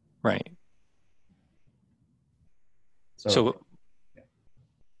 Right. So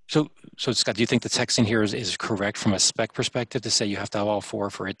Scott, do you think the texting here is correct from a spec perspective to say you have to have all four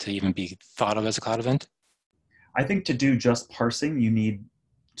for it to even be thought of as a cloud event? I think to do just parsing, you need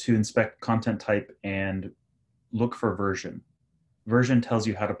to inspect content type and look for version. Version tells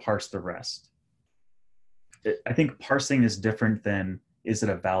you how to parse the rest. I think parsing is different than, is it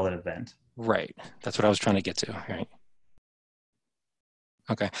a valid event? Right. That's what I was trying to get to. Right.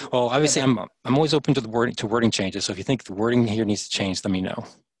 Okay. Well, obviously, I'm always open to the wording changes. So if you think the wording here needs to change, let me know.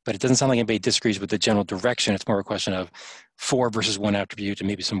 But it doesn't sound like anybody disagrees with the general direction. It's more a question of 4 versus 1 attribute and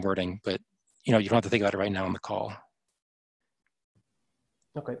maybe some wording. But you don't have to think about it right now on the call.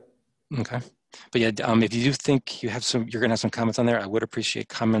 Okay. Okay. But yeah, if you do think you're going to have some comments on there, I would appreciate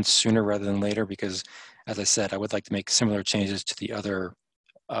comments sooner rather than later because, as I said, I would like to make similar changes to the other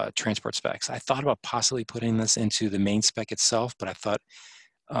transport specs. I thought about possibly putting this into the main spec itself, but I thought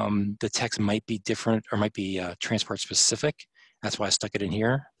the text might be different or might be transport specific. That's why I stuck it in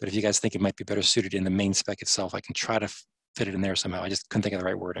here. But if you guys think it might be better suited in the main spec itself, I can try to fit it in there somehow. I just couldn't think of the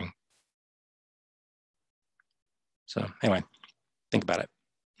right wording. So anyway, think about it.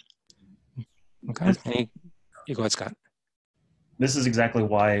 Okay. You go ahead, Scott. This is exactly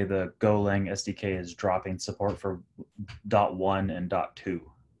why the Golang SDK is dropping support for .1 and .2,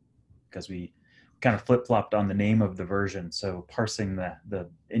 because we kind of flip-flopped on the name of the version, so parsing the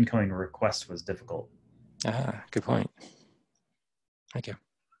incoming request was difficult. Good point. Thank you.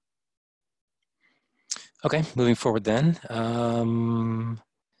 Okay, moving forward then.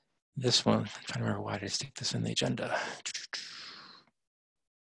 This one, I'm trying to remember why did I stick this in the agenda.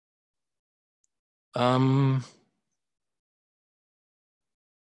 I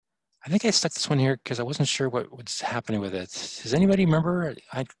think I stuck this one here because I wasn't sure what's happening with it. Does anybody remember?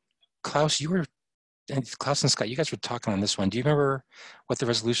 Klaus, Klaus and Scott, you guys were talking on this one. Do you remember what the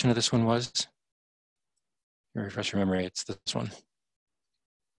resolution of this one was? Refresh your memory, it's this one.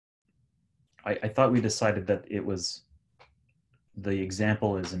 I thought we decided that it was, the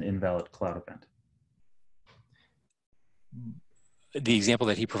example is an invalid cloud event. The example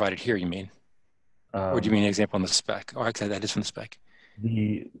that he provided here, you mean? Or do you mean an example in the spec? Oh, actually, that is from the spec.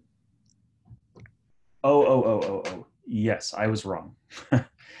 Oh. Yes, I was wrong. I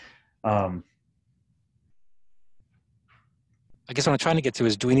guess what I'm trying to get to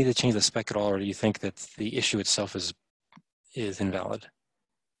is, do we need to change the spec at all, or do you think that the issue itself is invalid?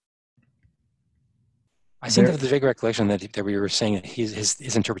 I seem to have the vague recollection that we were saying that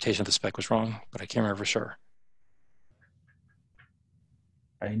his interpretation of the spec was wrong, but I can't remember for sure.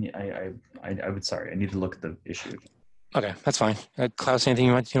 I would, sorry, I need to look at the issue. Okay, that's fine. Klaus, anything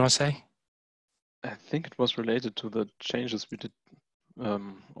you want to say? I think it was related to the changes we did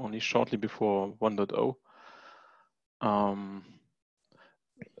only shortly before 1.0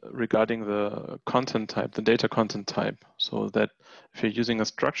 regarding the content type, the data content type. So that if you're using a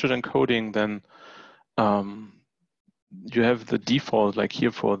structured encoding, then you have the default, like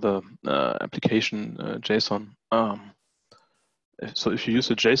here for the application JSON. So if you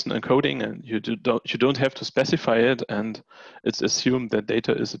use a JSON encoding and you don't have to specify it, and it's assumed that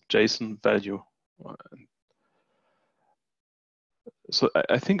data is a JSON value. So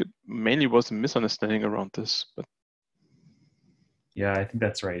I think it mainly was a misunderstanding around this. But yeah, I think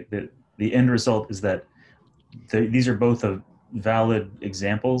that's right. The end result is that these are both valid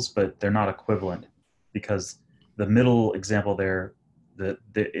examples, but they're not equivalent, because the middle example there,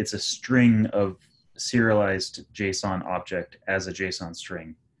 it's a string of serialized JSON object as a JSON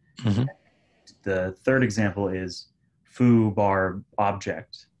string. Mm-hmm. The third example is foo bar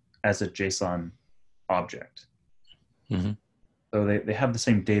object as a JSON object. Mm-hmm. So they have the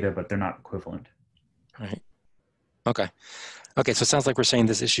same data, but they're not equivalent. Right. Okay. Okay, so it sounds like we're saying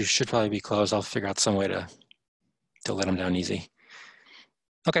this issue should probably be closed. I'll figure out some way to let them down easy.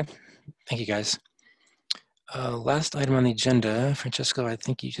 Okay, thank you guys. Last item on the agenda, Francesco, I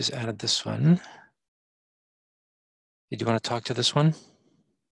think you just added this one. Did you want to talk to this one?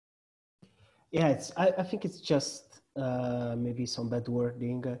 Yeah, I think it's just maybe some bad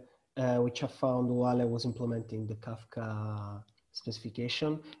wording, which I found while I was implementing the Kafka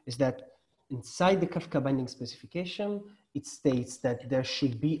specification, is that inside the Kafka binding specification, it states that there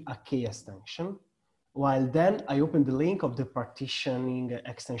should be a K extension, while then I opened the link of the partitioning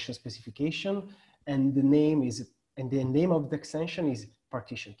extension specification, and the name of the extension is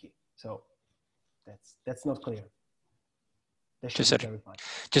partition key. So that's not clear. That should Just be out, of, clarified.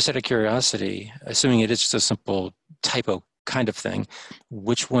 just out of curiosity, assuming it is just a simple typo kind of thing,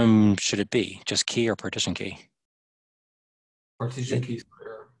 which one should it be? Just key or partition key? Partition key is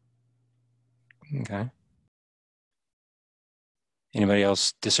clear. Okay. Anybody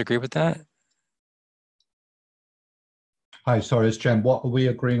else disagree with that? Hi, sorry, it's Jen. What are we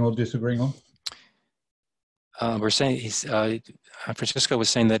agreeing or disagreeing on? We're saying Francisco was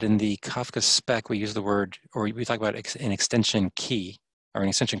saying that in the Kafka spec we use the word, or we talk about an extension key or an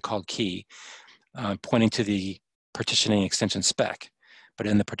extension called key, pointing to the partitioning extension spec. But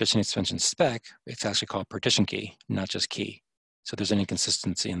in the partitioning extension spec, it's actually called partition key, not just key. So there's an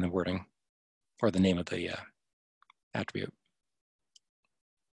inconsistency in the wording or the name of the attribute.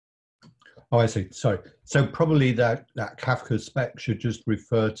 Oh, I see. Sorry. So probably that Kafka spec should just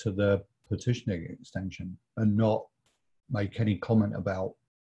refer to the partitioning extension and not make any comment about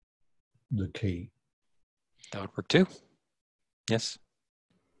the key. That would work too. Yes.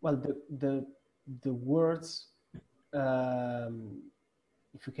 Well, the words,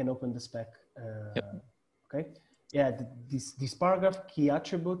 if you can open the spec, Yep. okay. Yeah, this paragraph key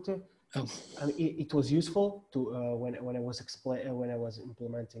attribute. Oh. I mean, it was useful to when I was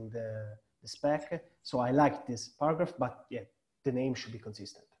implementing the spec. So I liked this paragraph, but yeah, the name should be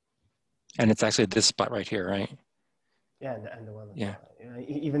consistent. And it's actually this spot right here, right? Yeah, and the one. Yeah.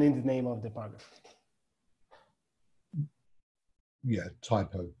 Even in the name of the paragraph. Yeah,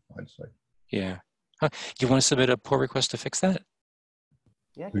 typo, I'd say. Yeah. Huh. Do you want to submit a pull request to fix that?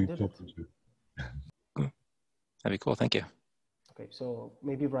 Yeah, I can do that. That'd be cool. Thank you. Okay, so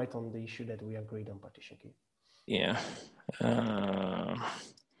maybe write on the issue that we agreed on partition key. Yeah.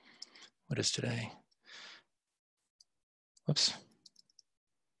 What is today? Whoops.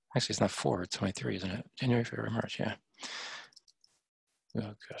 Actually, it's not 4, it's 23, isn't it? January, February, March, yeah.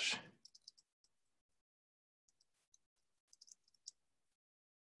 Oh, gosh.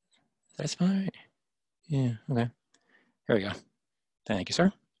 That's fine. Yeah, okay. Here we go. Thank you,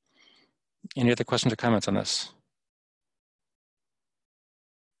 sir. Any other questions or comments on this?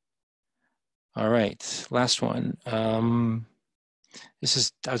 All right, last one. I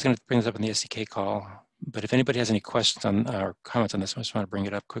was going to bring this up in the SDK call, but if anybody has any questions on or comments on this, I just want to bring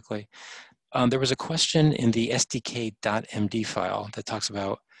it up quickly. There was a question in the SDK.md file that talks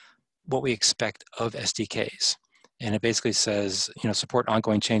about what we expect of SDKs. And it basically says, support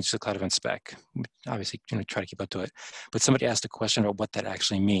ongoing changes to Cloud Event Spec. Obviously, try to keep up to it. But somebody asked a question about what that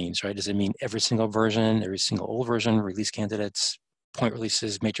actually means, right? Does it mean every single version, every single old version, release candidates, point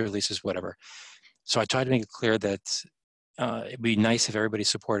releases, major releases, whatever? So I tried to make it clear that it'd be nice if everybody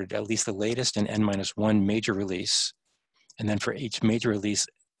supported at least the latest and N-1 major release. And then for each major release,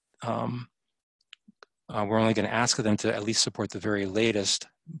 we're only going to ask them to at least support the very latest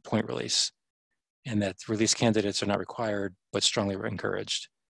point release, and that release candidates are not required, but strongly encouraged.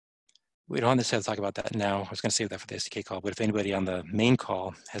 We don't necessarily talk about that now. I was going to save that for the SDK call, but if anybody on the main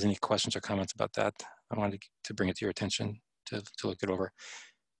call has any questions or comments about that, I wanted to bring it to your attention to look it over.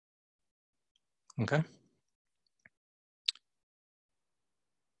 Okay.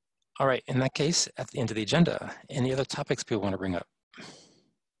 All right, in that case, at the end of the agenda, any other topics people want to bring up?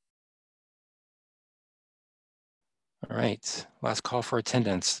 All right, last call for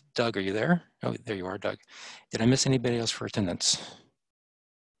attendance. Doug, are you there? Oh, there you are, Doug. Did I miss anybody else for attendance?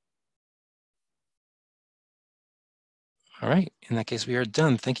 All right, in that case, we are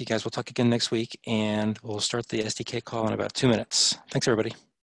done. Thank you, guys. We'll talk again next week, and we'll start the SDK call in about 2 minutes. Thanks, everybody.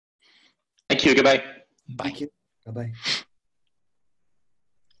 Thank you. Goodbye. Bye. Thank you. Bye-bye.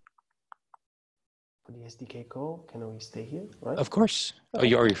 For the SDK call, can we stay here, right? Of course. Oh,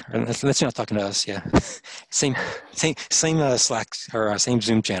 you are. Unless you're not talking to us, yeah. same Slack or same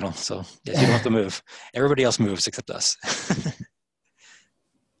Zoom channel. So yes, you don't have to move. Everybody else moves except us.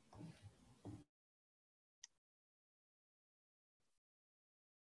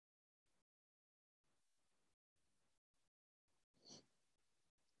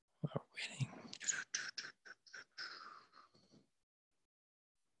 Waiting.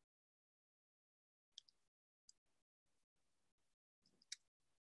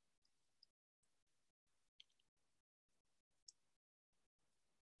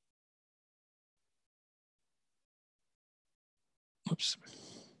 Oops.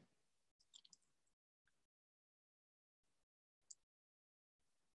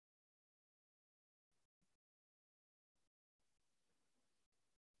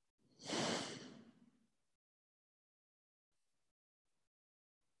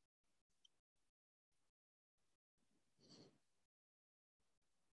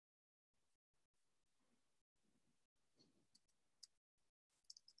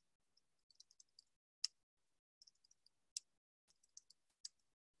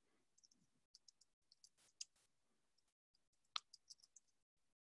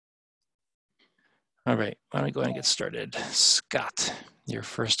 All right, why don't we go ahead and get started. Scott, you're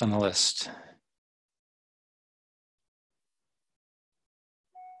first on the list.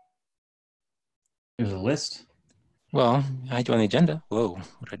 There's a list. Well, I had you on the agenda. Whoa,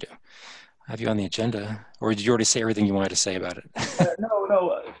 what did I do? I have you on the agenda, or did you already say everything you wanted to say about it?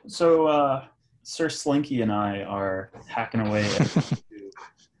 No. So Sir Slinky and I are hacking away.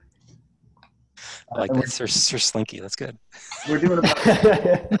 I like that, Sir Slinky. That's good. We're doing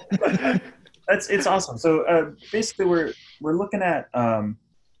about. It's awesome. So basically, we're looking at the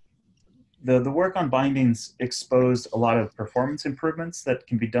work on bindings exposed a lot of performance improvements that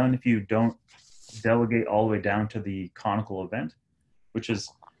can be done if you don't delegate all the way down to the canonical event, which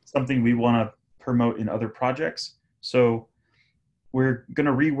is something we want to promote in other projects. So we're going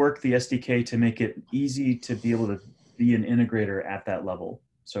to rework the SDK to make it easy to be able to be an integrator at that level.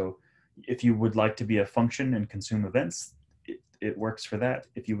 So if you would like to be a function and consume events, it works for that.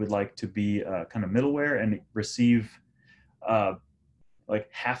 If you would like to be a kind of middleware and receive like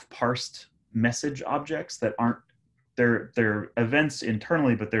half-parsed message objects that aren't, they're events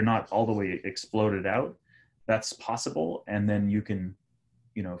internally, but they're not all the way exploded out, that's possible. And then you can,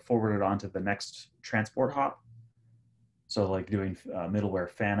 forward it on to the next transport hop. So like doing middleware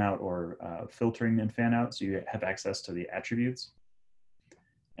fan out or filtering and fan out, so you have access to the attributes.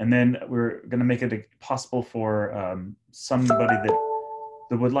 And then we're going to make it possible for somebody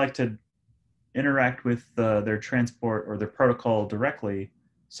that would like to interact with their transport or their protocol directly,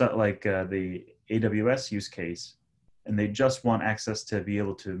 so like the AWS use case, and they just want access to be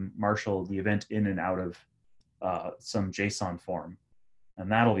able to marshal the event in and out of some JSON form,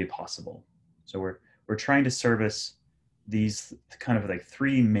 and that'll be possible. So we're trying to service these kind of like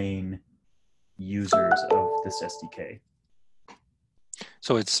three main users of this SDK.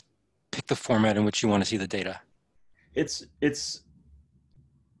 So it's pick the format in which you want to see the data. It's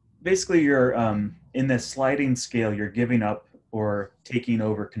basically you're in the sliding scale, you're giving up or taking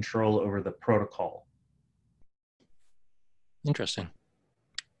over control over the protocol. Interesting.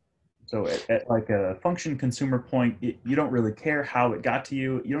 So at like a function consumer point, you don't really care how it got to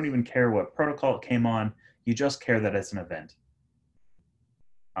you. You don't even care what protocol it came on. You just care that it's an event.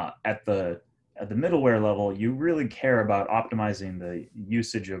 At the middleware level, you really care about optimizing the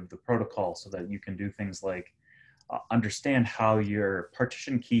usage of the protocol so that you can do things like understand how your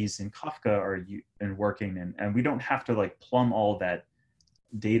partition keys in Kafka are working, and we don't have to like plumb all that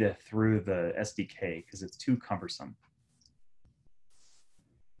data through the SDK because it's too cumbersome.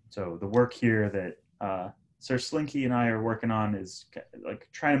 So the work here that Sir Slinky and I are working on is like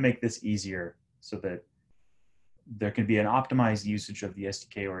trying to make this easier so that there can be an optimized usage of the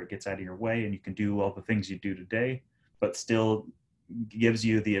SDK where it gets out of your way and you can do all the things you do today, but still gives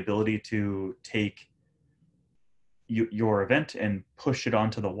you the ability to take your event and push it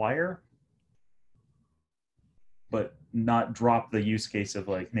onto the wire, but not drop the use case of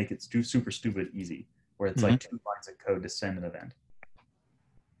like make it super stupid easy, where it's like 2 lines of code to send an event.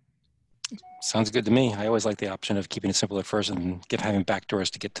 Sounds good to me. I always like the option of keeping it simple at first and having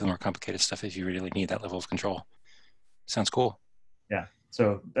backdoors to get to the more complicated stuff if you really need that level of control. Sounds cool. Yeah,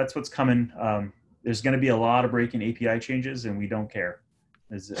 so that's what's coming. There's going to be a lot of breaking API changes, and we don't care.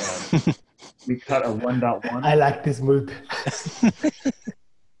 We cut a 1.1. I like this mood.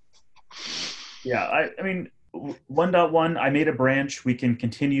 Yeah, I mean, 1.1, I made a branch. We can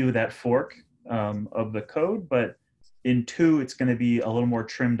continue that fork of the code, but in 2, it's going to be a little more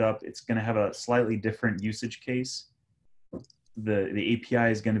trimmed up. It's going to have a slightly different usage case. The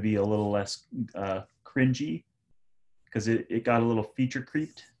API is going to be a little less cringy because it got a little feature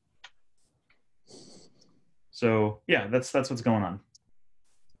creeped. So yeah, that's what's going on.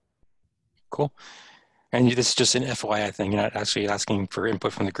 Cool. And this is just an FYI thing. You're not actually asking for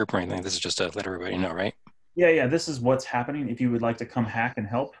input from the group or anything. This is just to let everybody know, right? Yeah. This is what's happening. If you would like to come hack and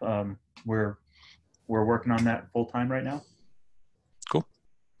help, we're working on that full time right now. Cool.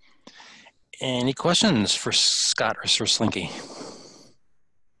 Any questions for Scott or Sir Slinky?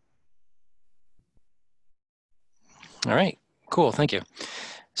 All right, cool, thank you.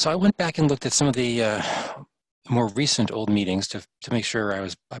 So I went back and looked at some of the more recent old meetings to make sure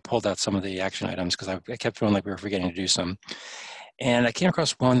I pulled out some of the action items because I kept feeling like we were forgetting to do some. And I came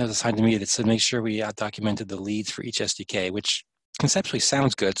across one that was assigned to me that said make sure we documented the leads for each SDK, which conceptually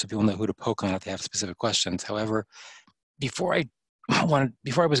sounds good so people know who to poke on if they have specific questions. However, before I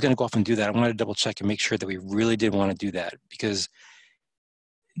was going to go off and do that, I wanted to double check and make sure that we really did want to do that, because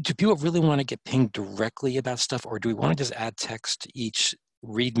do people really want to get pinged directly about stuff, or do we want to just add text to each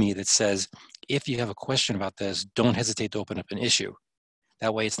README that says, if you have a question about this, don't hesitate to open up an issue.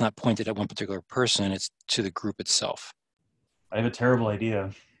 That way it's not pointed at one particular person, it's to the group itself. I have a terrible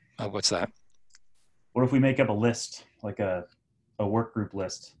idea. What's that? what if we make up a list, like a work group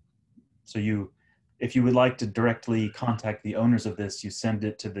list? So if you would like to directly contact the owners of this, you send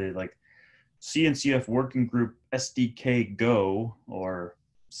it to the like CNCF working group SDK Go or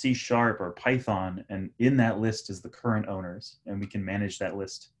C# or Python, and in that list is the current owners, and we can manage that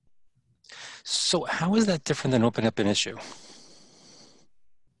list. So how is that different than opening up an issue?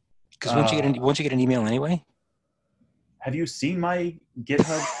 Because won't you get an email anyway? Have you seen my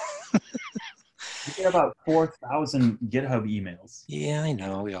GitHub? I get about 4,000 GitHub emails. Yeah, I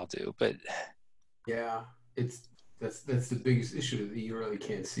know, we all do, but yeah, that's the biggest issue, that you really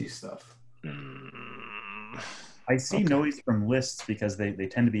can't see stuff. I see noise from lists because they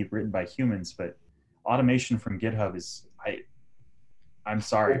tend to be written by humans, but automation from GitHub is I'm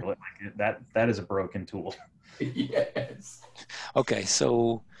sorry, but that is a broken tool. Yes. Okay,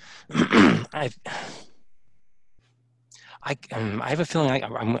 so I have a feeling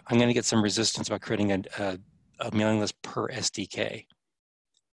I'm going to get some resistance about creating a mailing list per SDK.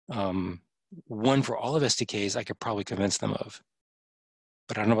 One for all of SDKs, I could probably convince them of,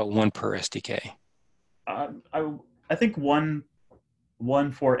 but I don't know about one per SDK. I think one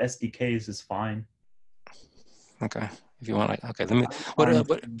for SDKs is fine. Okay, if you want, okay. Let me.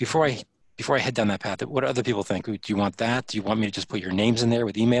 Before I head down that path, what do other people think? Do you want that? Do you want me to just put your names in there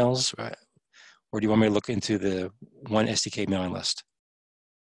with emails, or do you want me to look into the one SDK mailing list?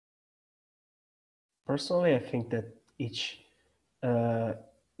 Personally, I think that each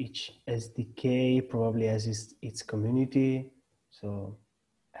SDK probably has its community, so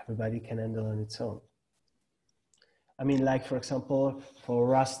everybody can handle on its own. I mean, like for example, for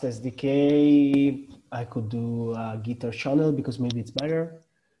Rust SDK, I could do a Gitter channel because maybe it's better.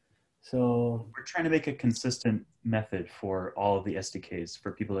 So we're trying to make a consistent method for all of the SDKs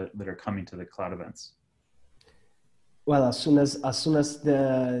for people that are coming to the cloud events. Well, as soon as the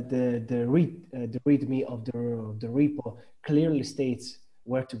README of the repo clearly states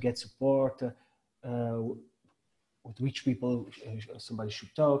where to get support, with which people somebody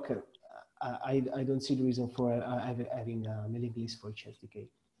should talk, I don't see the reason for having a mailing list for each SDK.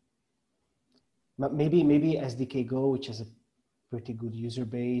 Maybe SDK Go, which has a pretty good user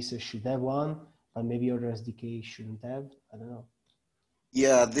base, should have one, but maybe other SDK shouldn't have. I don't know.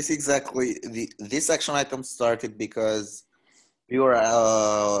 Yeah, this action item started because we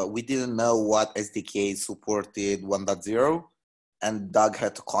didn't know what SDK supported 1.0, and Doug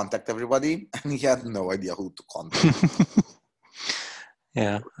had to contact everybody, and he had no idea who to contact.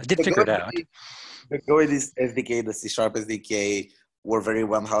 Yeah, I did figure it out. The Go SDK, the C# SDK were very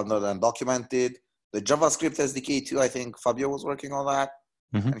well handled and documented. The JavaScript SDK too, I think Fabio was working on that,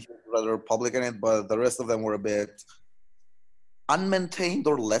 and he was rather public in it, but the rest of them were a bit unmaintained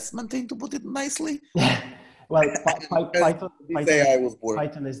or less maintained, to put it nicely. Well, Python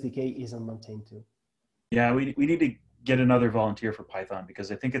SDK isn't maintained too. Yeah, we need to get another volunteer for Python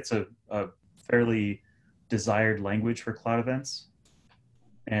because I think it's a fairly desired language for cloud events,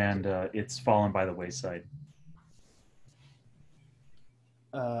 and it's fallen by the wayside.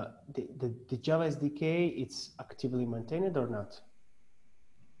 The Java SDK, it's actively maintained or not?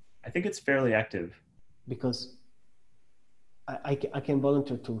 I think it's fairly active. Because I can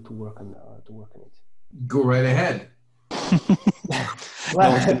volunteer to work on it. Go right ahead.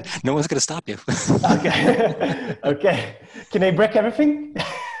 Well, no one's gonna stop you. Okay. Okay. Can I break everything?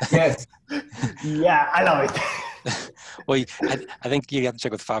 Yes. Yeah, I love it. Well, I think you have to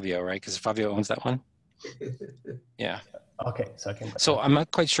check with Fabio, right? Because Fabio owns that one. Yeah. Okay, so I can. So I'm not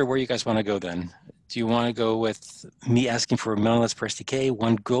quite sure where you guys want to go then. Do you want to go with me asking for a mailing list per SDK,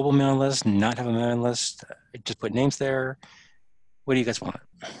 one global mailing list, not have a mailing list, just put names there? What do you guys want?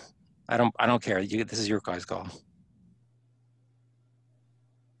 I don't care. This is your guys' call.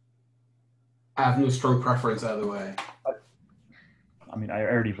 I have no strong preference either way. I mean, I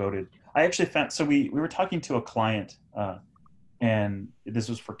already voted. I actually found, so we were talking to a client, and this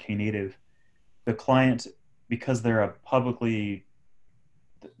was for Knative. The client, because they're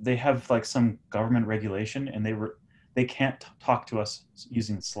they have like some government regulation, and they can't talk to us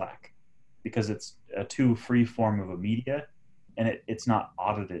using Slack because it's a too free form of a media, and it's not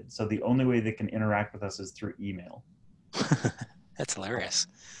audited. So the only way they can interact with us is through email. That's hilarious.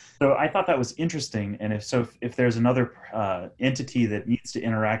 So I thought that was interesting, and if there's another entity that needs to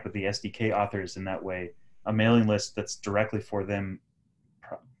interact with the SDK authors in that way, a mailing list that's directly for them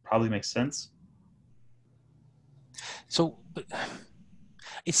probably makes sense. So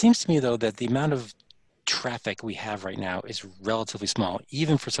it seems to me, though, that the amount of traffic we have right now is relatively small,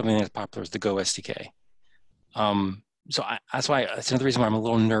 even for something as popular as the Go SDK. So that's another reason why I'm a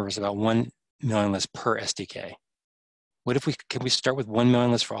little nervous about one mailing list per SDK. What if can we start with one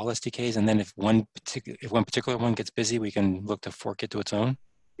mailing list for all SDKs, and then if one particular one gets busy, we can look to fork it to its own?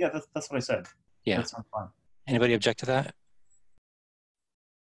 Yeah, that's what I said. Yeah. That sounds fine. Anybody object to that?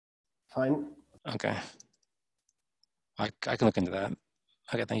 Fine. Okay. I can look into that.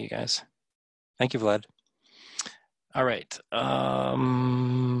 Okay, thank you guys. Thank you, Vlad. All right.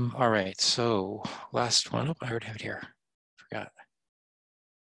 All right. So last one. Oh, I already have it here. Forgot.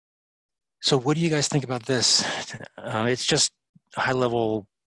 So what do you guys think about this? It's just high-level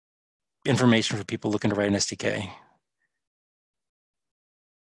information for people looking to write an SDK.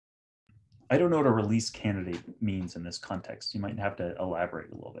 I don't know what a release candidate means in this context. You might have to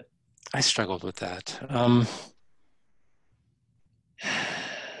elaborate a little bit. I struggled with that.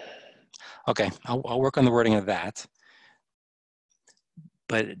 Okay, I'll work on the wording of that.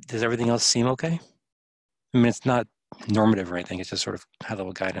 But does everything else seem okay? I mean, it's not normative or anything. It's just sort of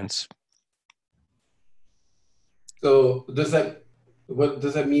high-level guidance. So what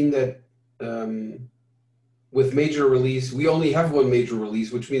does that mean that with major release, we only have one major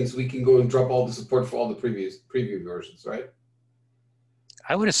release, which means we can go and drop all the support for all the previous preview versions, right?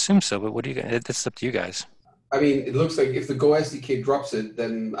 I would assume so, but what do you guys? That's up to you guys. I mean, it looks like if the Go SDK drops it,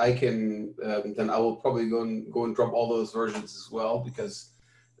 then I can, then I will probably go and drop all those versions as well, because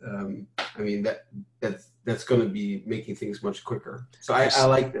I mean that's going to be making things much quicker. So I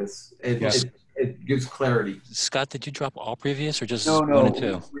like this. It gives clarity. Scott, did you drop all previous or just No, 1 and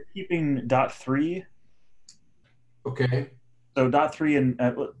 2? We're keeping .3. Okay. So .3 and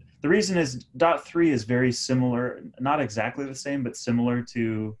the reason is .3 is very similar, not exactly the same, but similar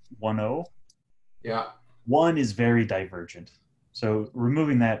to 1.0. Yeah. 1 is very divergent. So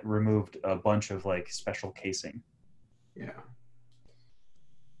removing that removed a bunch of like special casing. Yeah.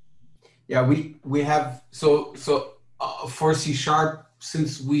 Yeah, we have for C#,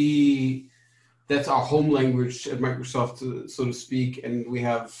 since that's our home language at Microsoft, so to speak, and we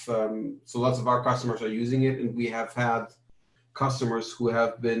have so lots of our customers are using it, and we have had customers who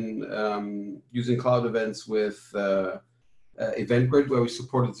have been using cloud events with Event Grid, where we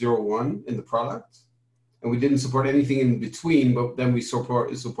supported 0.1 in the product, and we didn't support anything in between, but then we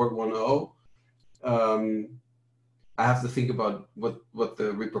support 1.0. I have to think about what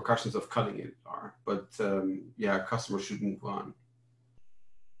the repercussions of cutting it are, but yeah, customers should move on.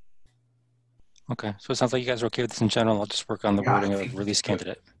 Okay, so it sounds like you guys are okay with this in general. I'll just work on the wording of release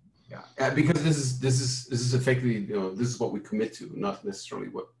candidate. Yeah, because this is effectively, this is what we commit to, not necessarily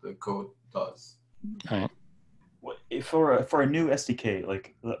what the code does. All right. For a new SDK,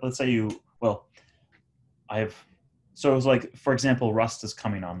 like let's say so it's like, for example, Rust is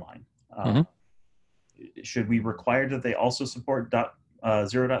coming online. Should we require that they also support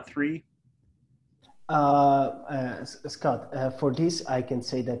 0.3? Scott, for this, I can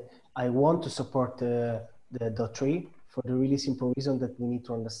say that I want to support the .3 for the really simple reason that we need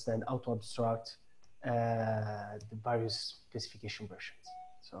to understand how to abstract the various specification versions.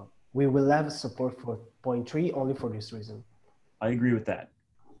 So we will have support for 0.3 only for this reason. I agree with that.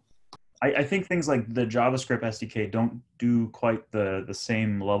 I think things like the JavaScript SDK don't do quite the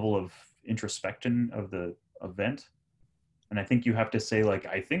same level of introspection of the event. And I think you have to say, like,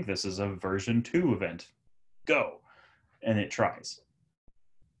 I think this is a version 2 event. Go. And it tries.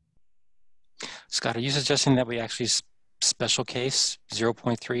 Scott, are you suggesting that we actually special case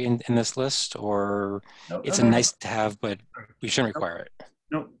 0.3 in this list, or it's a nice to have, but we shouldn't require it?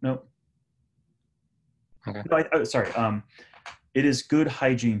 No. Okay. No, sorry. It is good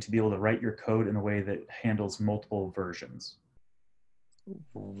hygiene to be able to write your code in a way that handles multiple versions.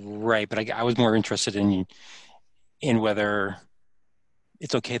 Right, but I was more interested in whether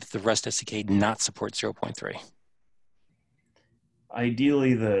it's okay that the Rust SDK not support 0.3.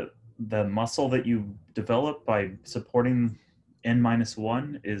 Ideally, the muscle that you develop by supporting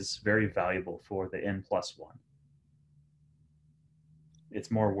n-1 is very valuable for the n+1. It's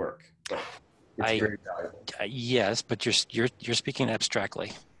more work, but it's very valuable. Yes, but you're speaking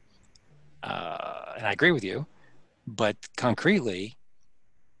abstractly, and I agree with you. But concretely,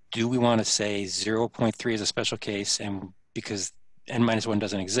 do we want to say 0.3 is a special case, and because n-1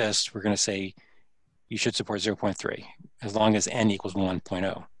 doesn't exist, we're going to say you should support 0.3 as long as n equals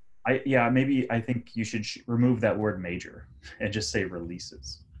 1.0? I think you should remove that word major and just say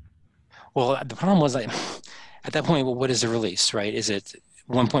releases. Well, the problem was at that point, well, what is a release, right? Is it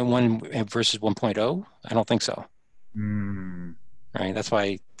 1.1 versus 1.0? I don't think so. Right, that's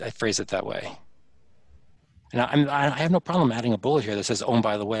why I phrase it that way. And I have no problem adding a bullet here that says, oh, and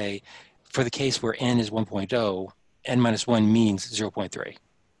by the way, for the case where n is 1.0, n-1 means 0.3.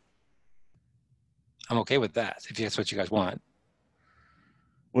 I'm okay with that, if that's what you guys want.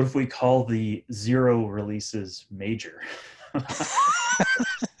 What if we call the 0 releases major?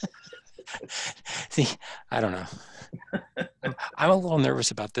 See, I don't know. I'm a little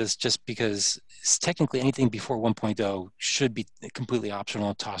nervous about this just because technically anything before 1.0 should be completely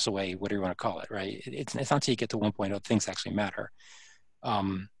optional, toss away, whatever you want to call it, right? It's not until you get to 1.0 things actually matter.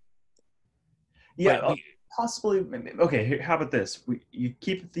 Yeah, possibly. Okay, how about this? You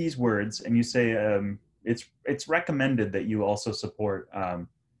keep these words and you say it's recommended that you also support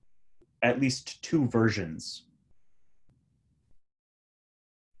at least 2 versions.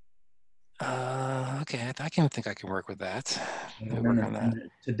 Okay, I can think I can work with that. Work on that.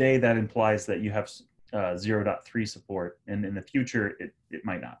 Today, that implies that you have 0.3 support, and in the future, it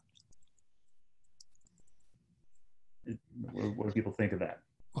might not. What do people think of that?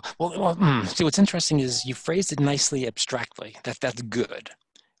 Well, see, what's interesting is you phrased it nicely abstractly. That's good,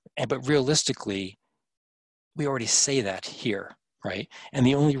 but realistically, we already say that here, right? And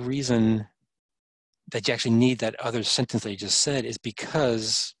the only reason that you actually need that other sentence that you just said is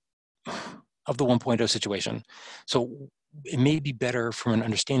because of the 1.0 situation. So it may be better from an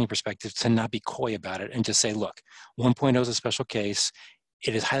understanding perspective to not be coy about it and just say, look, 1.0 is a special case.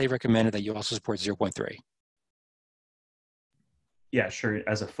 It is highly recommended that you also support 0.3. Yeah, sure.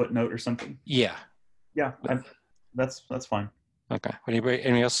 As a footnote or something. Yeah. Yeah, that's fine. Okay.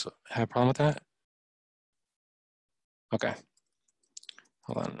 Anybody else have a problem with that? Okay.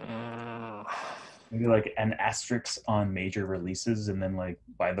 Hold on. Maybe like an asterisk on major releases, and then like,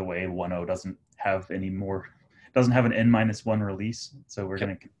 by the way, 1.0 doesn't have an N-1 release, so we're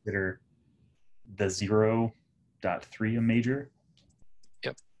going to consider the 0.3 a major.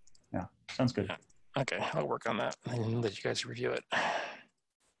 Yep. Yeah, sounds good. Okay, I'll work on that and let you guys review it.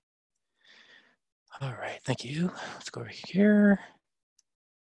 All right, thank you. Let's go over here.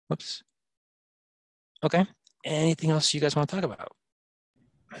 Whoops. Okay. Anything else you guys want to talk about?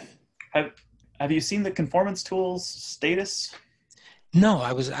 Have you seen the conformance tools status? No,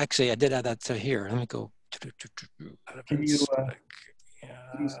 I did add that to here. Let me go. Can you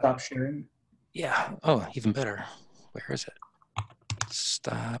stop sharing? Yeah. Oh, even better. Where is it?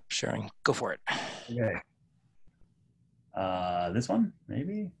 Stop sharing. Go for it. Okay. This one,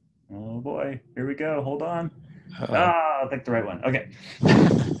 maybe? Oh boy. Here we go. Hold on. I'll pick the right one. Okay.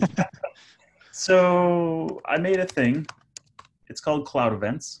 So I made a thing. It's called Cloud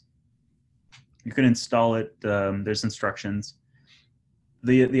Events. You can install it. There's instructions.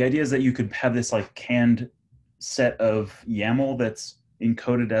 The idea is that you could have this like canned set of YAML that's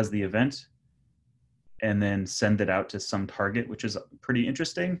encoded as the event and then send it out to some target, which is pretty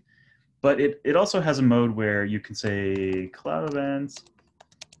interesting. But it also has a mode where you can say cloud events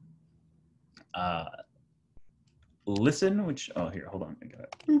listen, which, oh, here, hold on. I got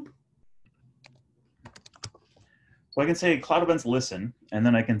it. Boop. So I can say cloud events listen, and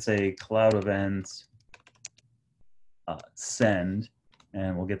then I can say cloud events send,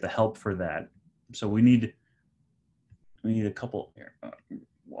 and we'll get the help for that. So we need a couple here.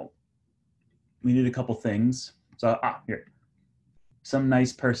 We need a couple things. So here, some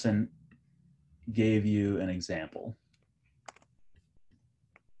nice person gave you an example.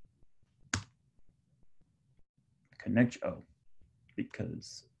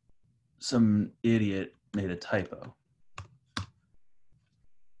 Because some idiot made a typo.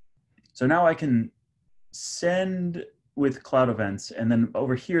 So now I can send with cloud events, and then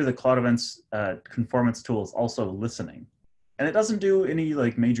over here, the cloud events conformance tool is also listening. And it doesn't do any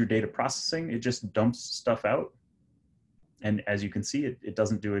like major data processing. It just dumps stuff out. And as you can see, it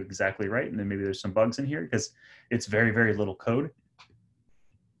doesn't do it exactly right. And then maybe there's some bugs in here because it's very, very little code.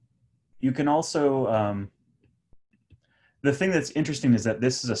 You can also, the thing that's interesting is that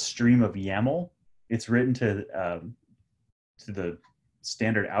this is a stream of YAML. It's written to the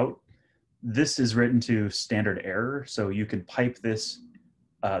standard out. This is written to standard error. So you can pipe this,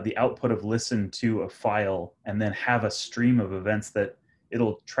 the output of listen to a file, and then have a stream of events that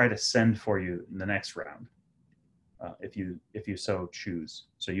it'll try to send for you in the next round, if you so choose.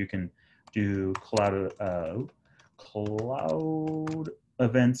 So you can do cloud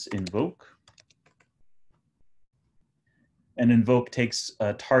events invoke, and invoke takes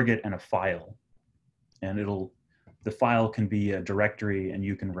a target and a file, and the file can be a directory, and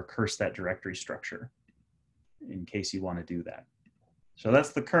you can recurse that directory structure in case you want to do that. So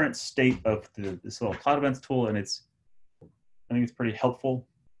that's the current state of this little cloud events tool, and I think it's pretty helpful.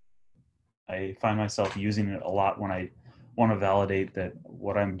 I find myself using it a lot when I want to validate that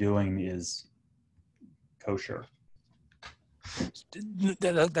what I'm doing is kosher.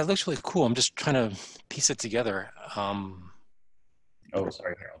 That looks really cool. I'm just trying to piece it together. Oh,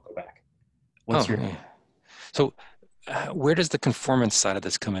 sorry. Here, I'll go back. What's your? Yeah. So where does the conformance side of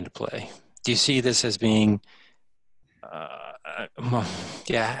this come into play? Do you see this as being,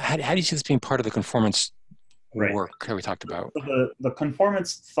 yeah, how do you see this being part of the conformance work that we talked about? The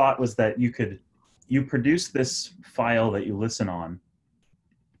conformance thought was that you produce this file that you listen on,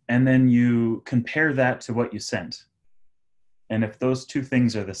 and then you compare that to what you sent. And if those two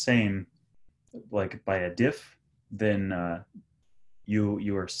things are the same, like by a diff, then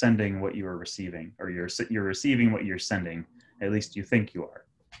you are sending what you are receiving, or you're receiving what you're sending. At least you think you are.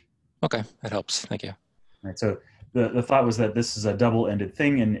 Okay, that helps. Thank you. Right. So the thought was that this is a double-ended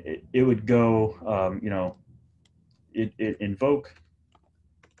thing, and it would go, it invoke.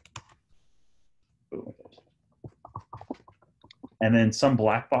 And then some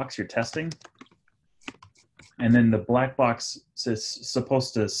black box you're testing. And then the black box is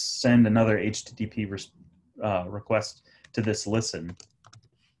supposed to send another HTTP request to this listen.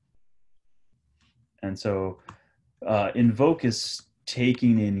 And so invoke is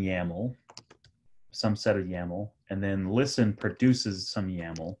taking in YAML, some set of YAML, and then listen produces some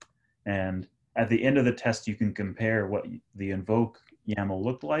YAML. And at the end of the test, you can compare what the invoke YAML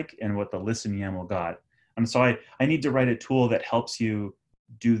looked like and what the listen YAML got. And so I need to write a tool that helps you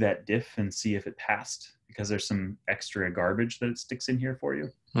do that diff and see if it passed, because there's some extra garbage that it sticks in here for you.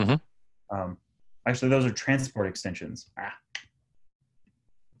 Actually, those are transport extensions.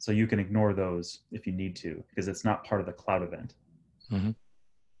 So you can ignore those if you need to, because it's not part of the cloud event.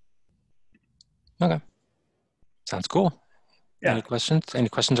 Okay, sounds cool. Yeah. Any questions? Any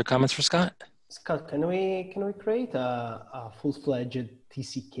questions or comments for Scott? Scott, can we create a full-fledged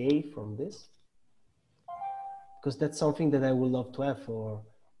TCK from this? Because that's something that I would love to have for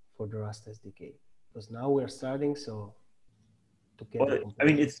the Rust SDK. Because now we're starting, so to get. Well, I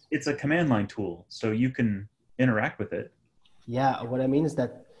mean, it's a command line tool, so you can interact with it. Yeah, what I mean is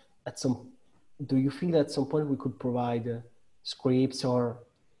that do you think that at some point we could provide scripts or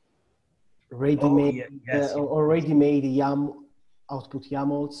ready-made or ready-made output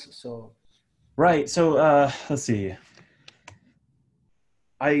YAMLs? So. Right. So let's see.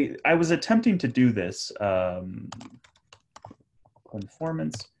 I was attempting to do this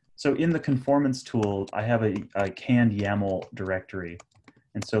conformance. So in the conformance tool, I have a canned YAML directory,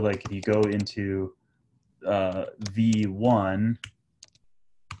 and so like if you go into v1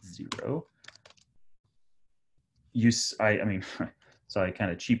 0, I mean, so I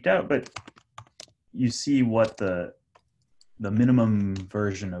kind of cheaped out, but you see what the minimum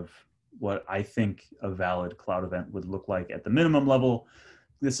version of what I think a valid cloud event would look like at the minimum level.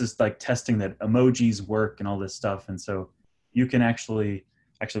 This is like testing that emojis work and all this stuff. And so you can actually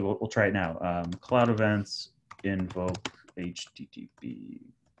we'll try it now. Cloud events invoke HTTP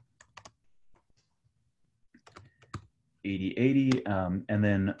 8080 and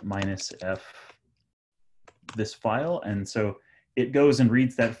then -f this file. And so it goes and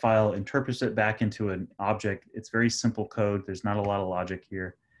reads that file, interprets it back into an object. It's very simple code. There's not a lot of logic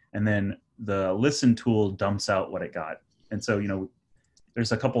here. And then the listen tool dumps out what it got. And so,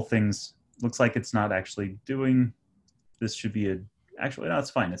 there's a couple things. Looks like it's not actually doing. This should be actually, no, it's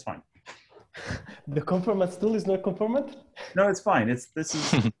fine. It's fine. The conformance tool is not conformant? No, it's fine.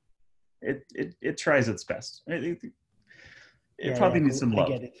 It tries its best. It probably needs some love.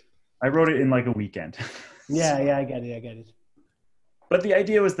 I get it. I wrote it in like a weekend. Yeah, I get it. But the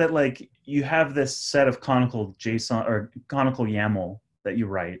idea was that like you have this set of canonical JSON or canonical YAML that you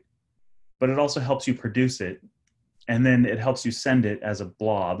write, but it also helps you produce it, and then it helps you send it as a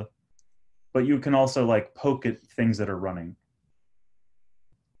blob. But you can also like poke at things that are running.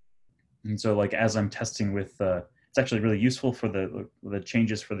 And so like as I'm testing with, it's actually really useful for the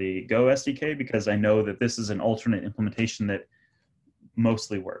changes for the Go SDK, because I know that this is an alternate implementation that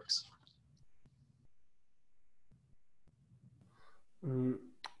mostly works. I'm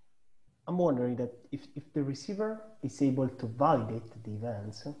wondering that if the receiver is able to validate the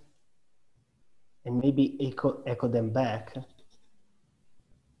events and maybe echo them back.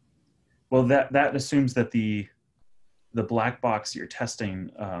 Well, that assumes that the black box you're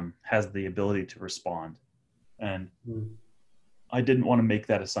testing has the ability to respond. And I didn't want to make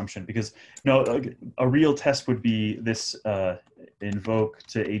that assumption, because a real test would be this invoke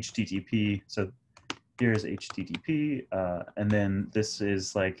to HTTP. So here's HTTP, and then this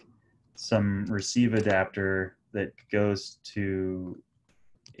is like some receive adapter that goes to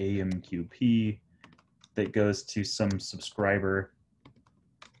AMQP, that goes to some subscriber,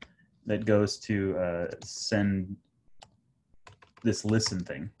 that goes to send this listen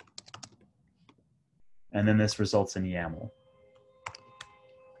thing. And then this results in YAML.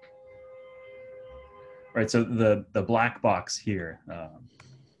 Right, so the black box here,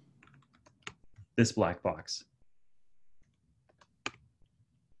 this black box,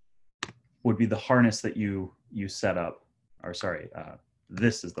 would be the harness that you set up. Or sorry,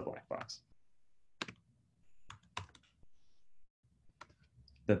 this is the black box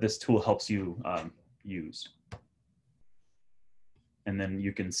that this tool helps you use. And then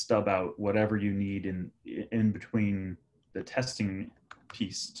you can stub out whatever you need in between the testing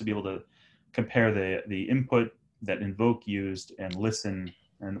piece to be able to compare the input that invoke used and listen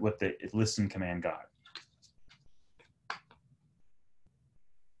and what the listen command got.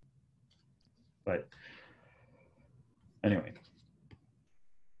 But anyway,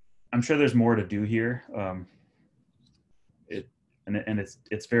 I'm sure there's more to do here.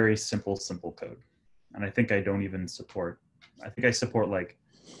 It's very simple code. And I think I don't even support, I think I support like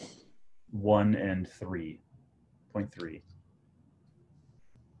 1 and 3.3.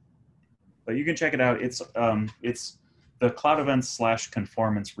 But you can check it out. It's the Cloud Events /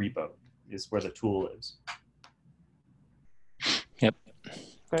 conformance repo is where the tool is. Yep.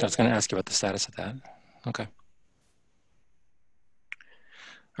 I was going to ask you about the status of that. Okay.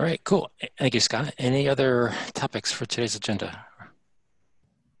 All right, cool. Thank you, Scott. Any other topics for today's agenda?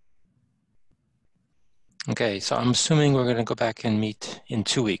 Okay, so I'm assuming we're going to go back and meet in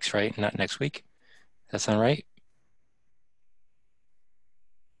 2 weeks, right? Not next week. Does that sound right?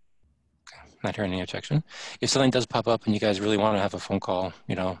 Okay, not hearing any objection. If something does pop up and you guys really want to have a phone call,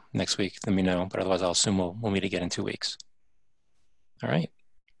 next week, let me know. But otherwise, I'll assume we'll meet again in 2 weeks. All right.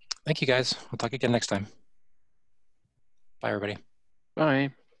 Thank you, guys. We'll talk again next time. Bye, everybody.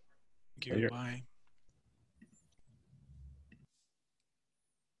 Bye. Thank you. Bye.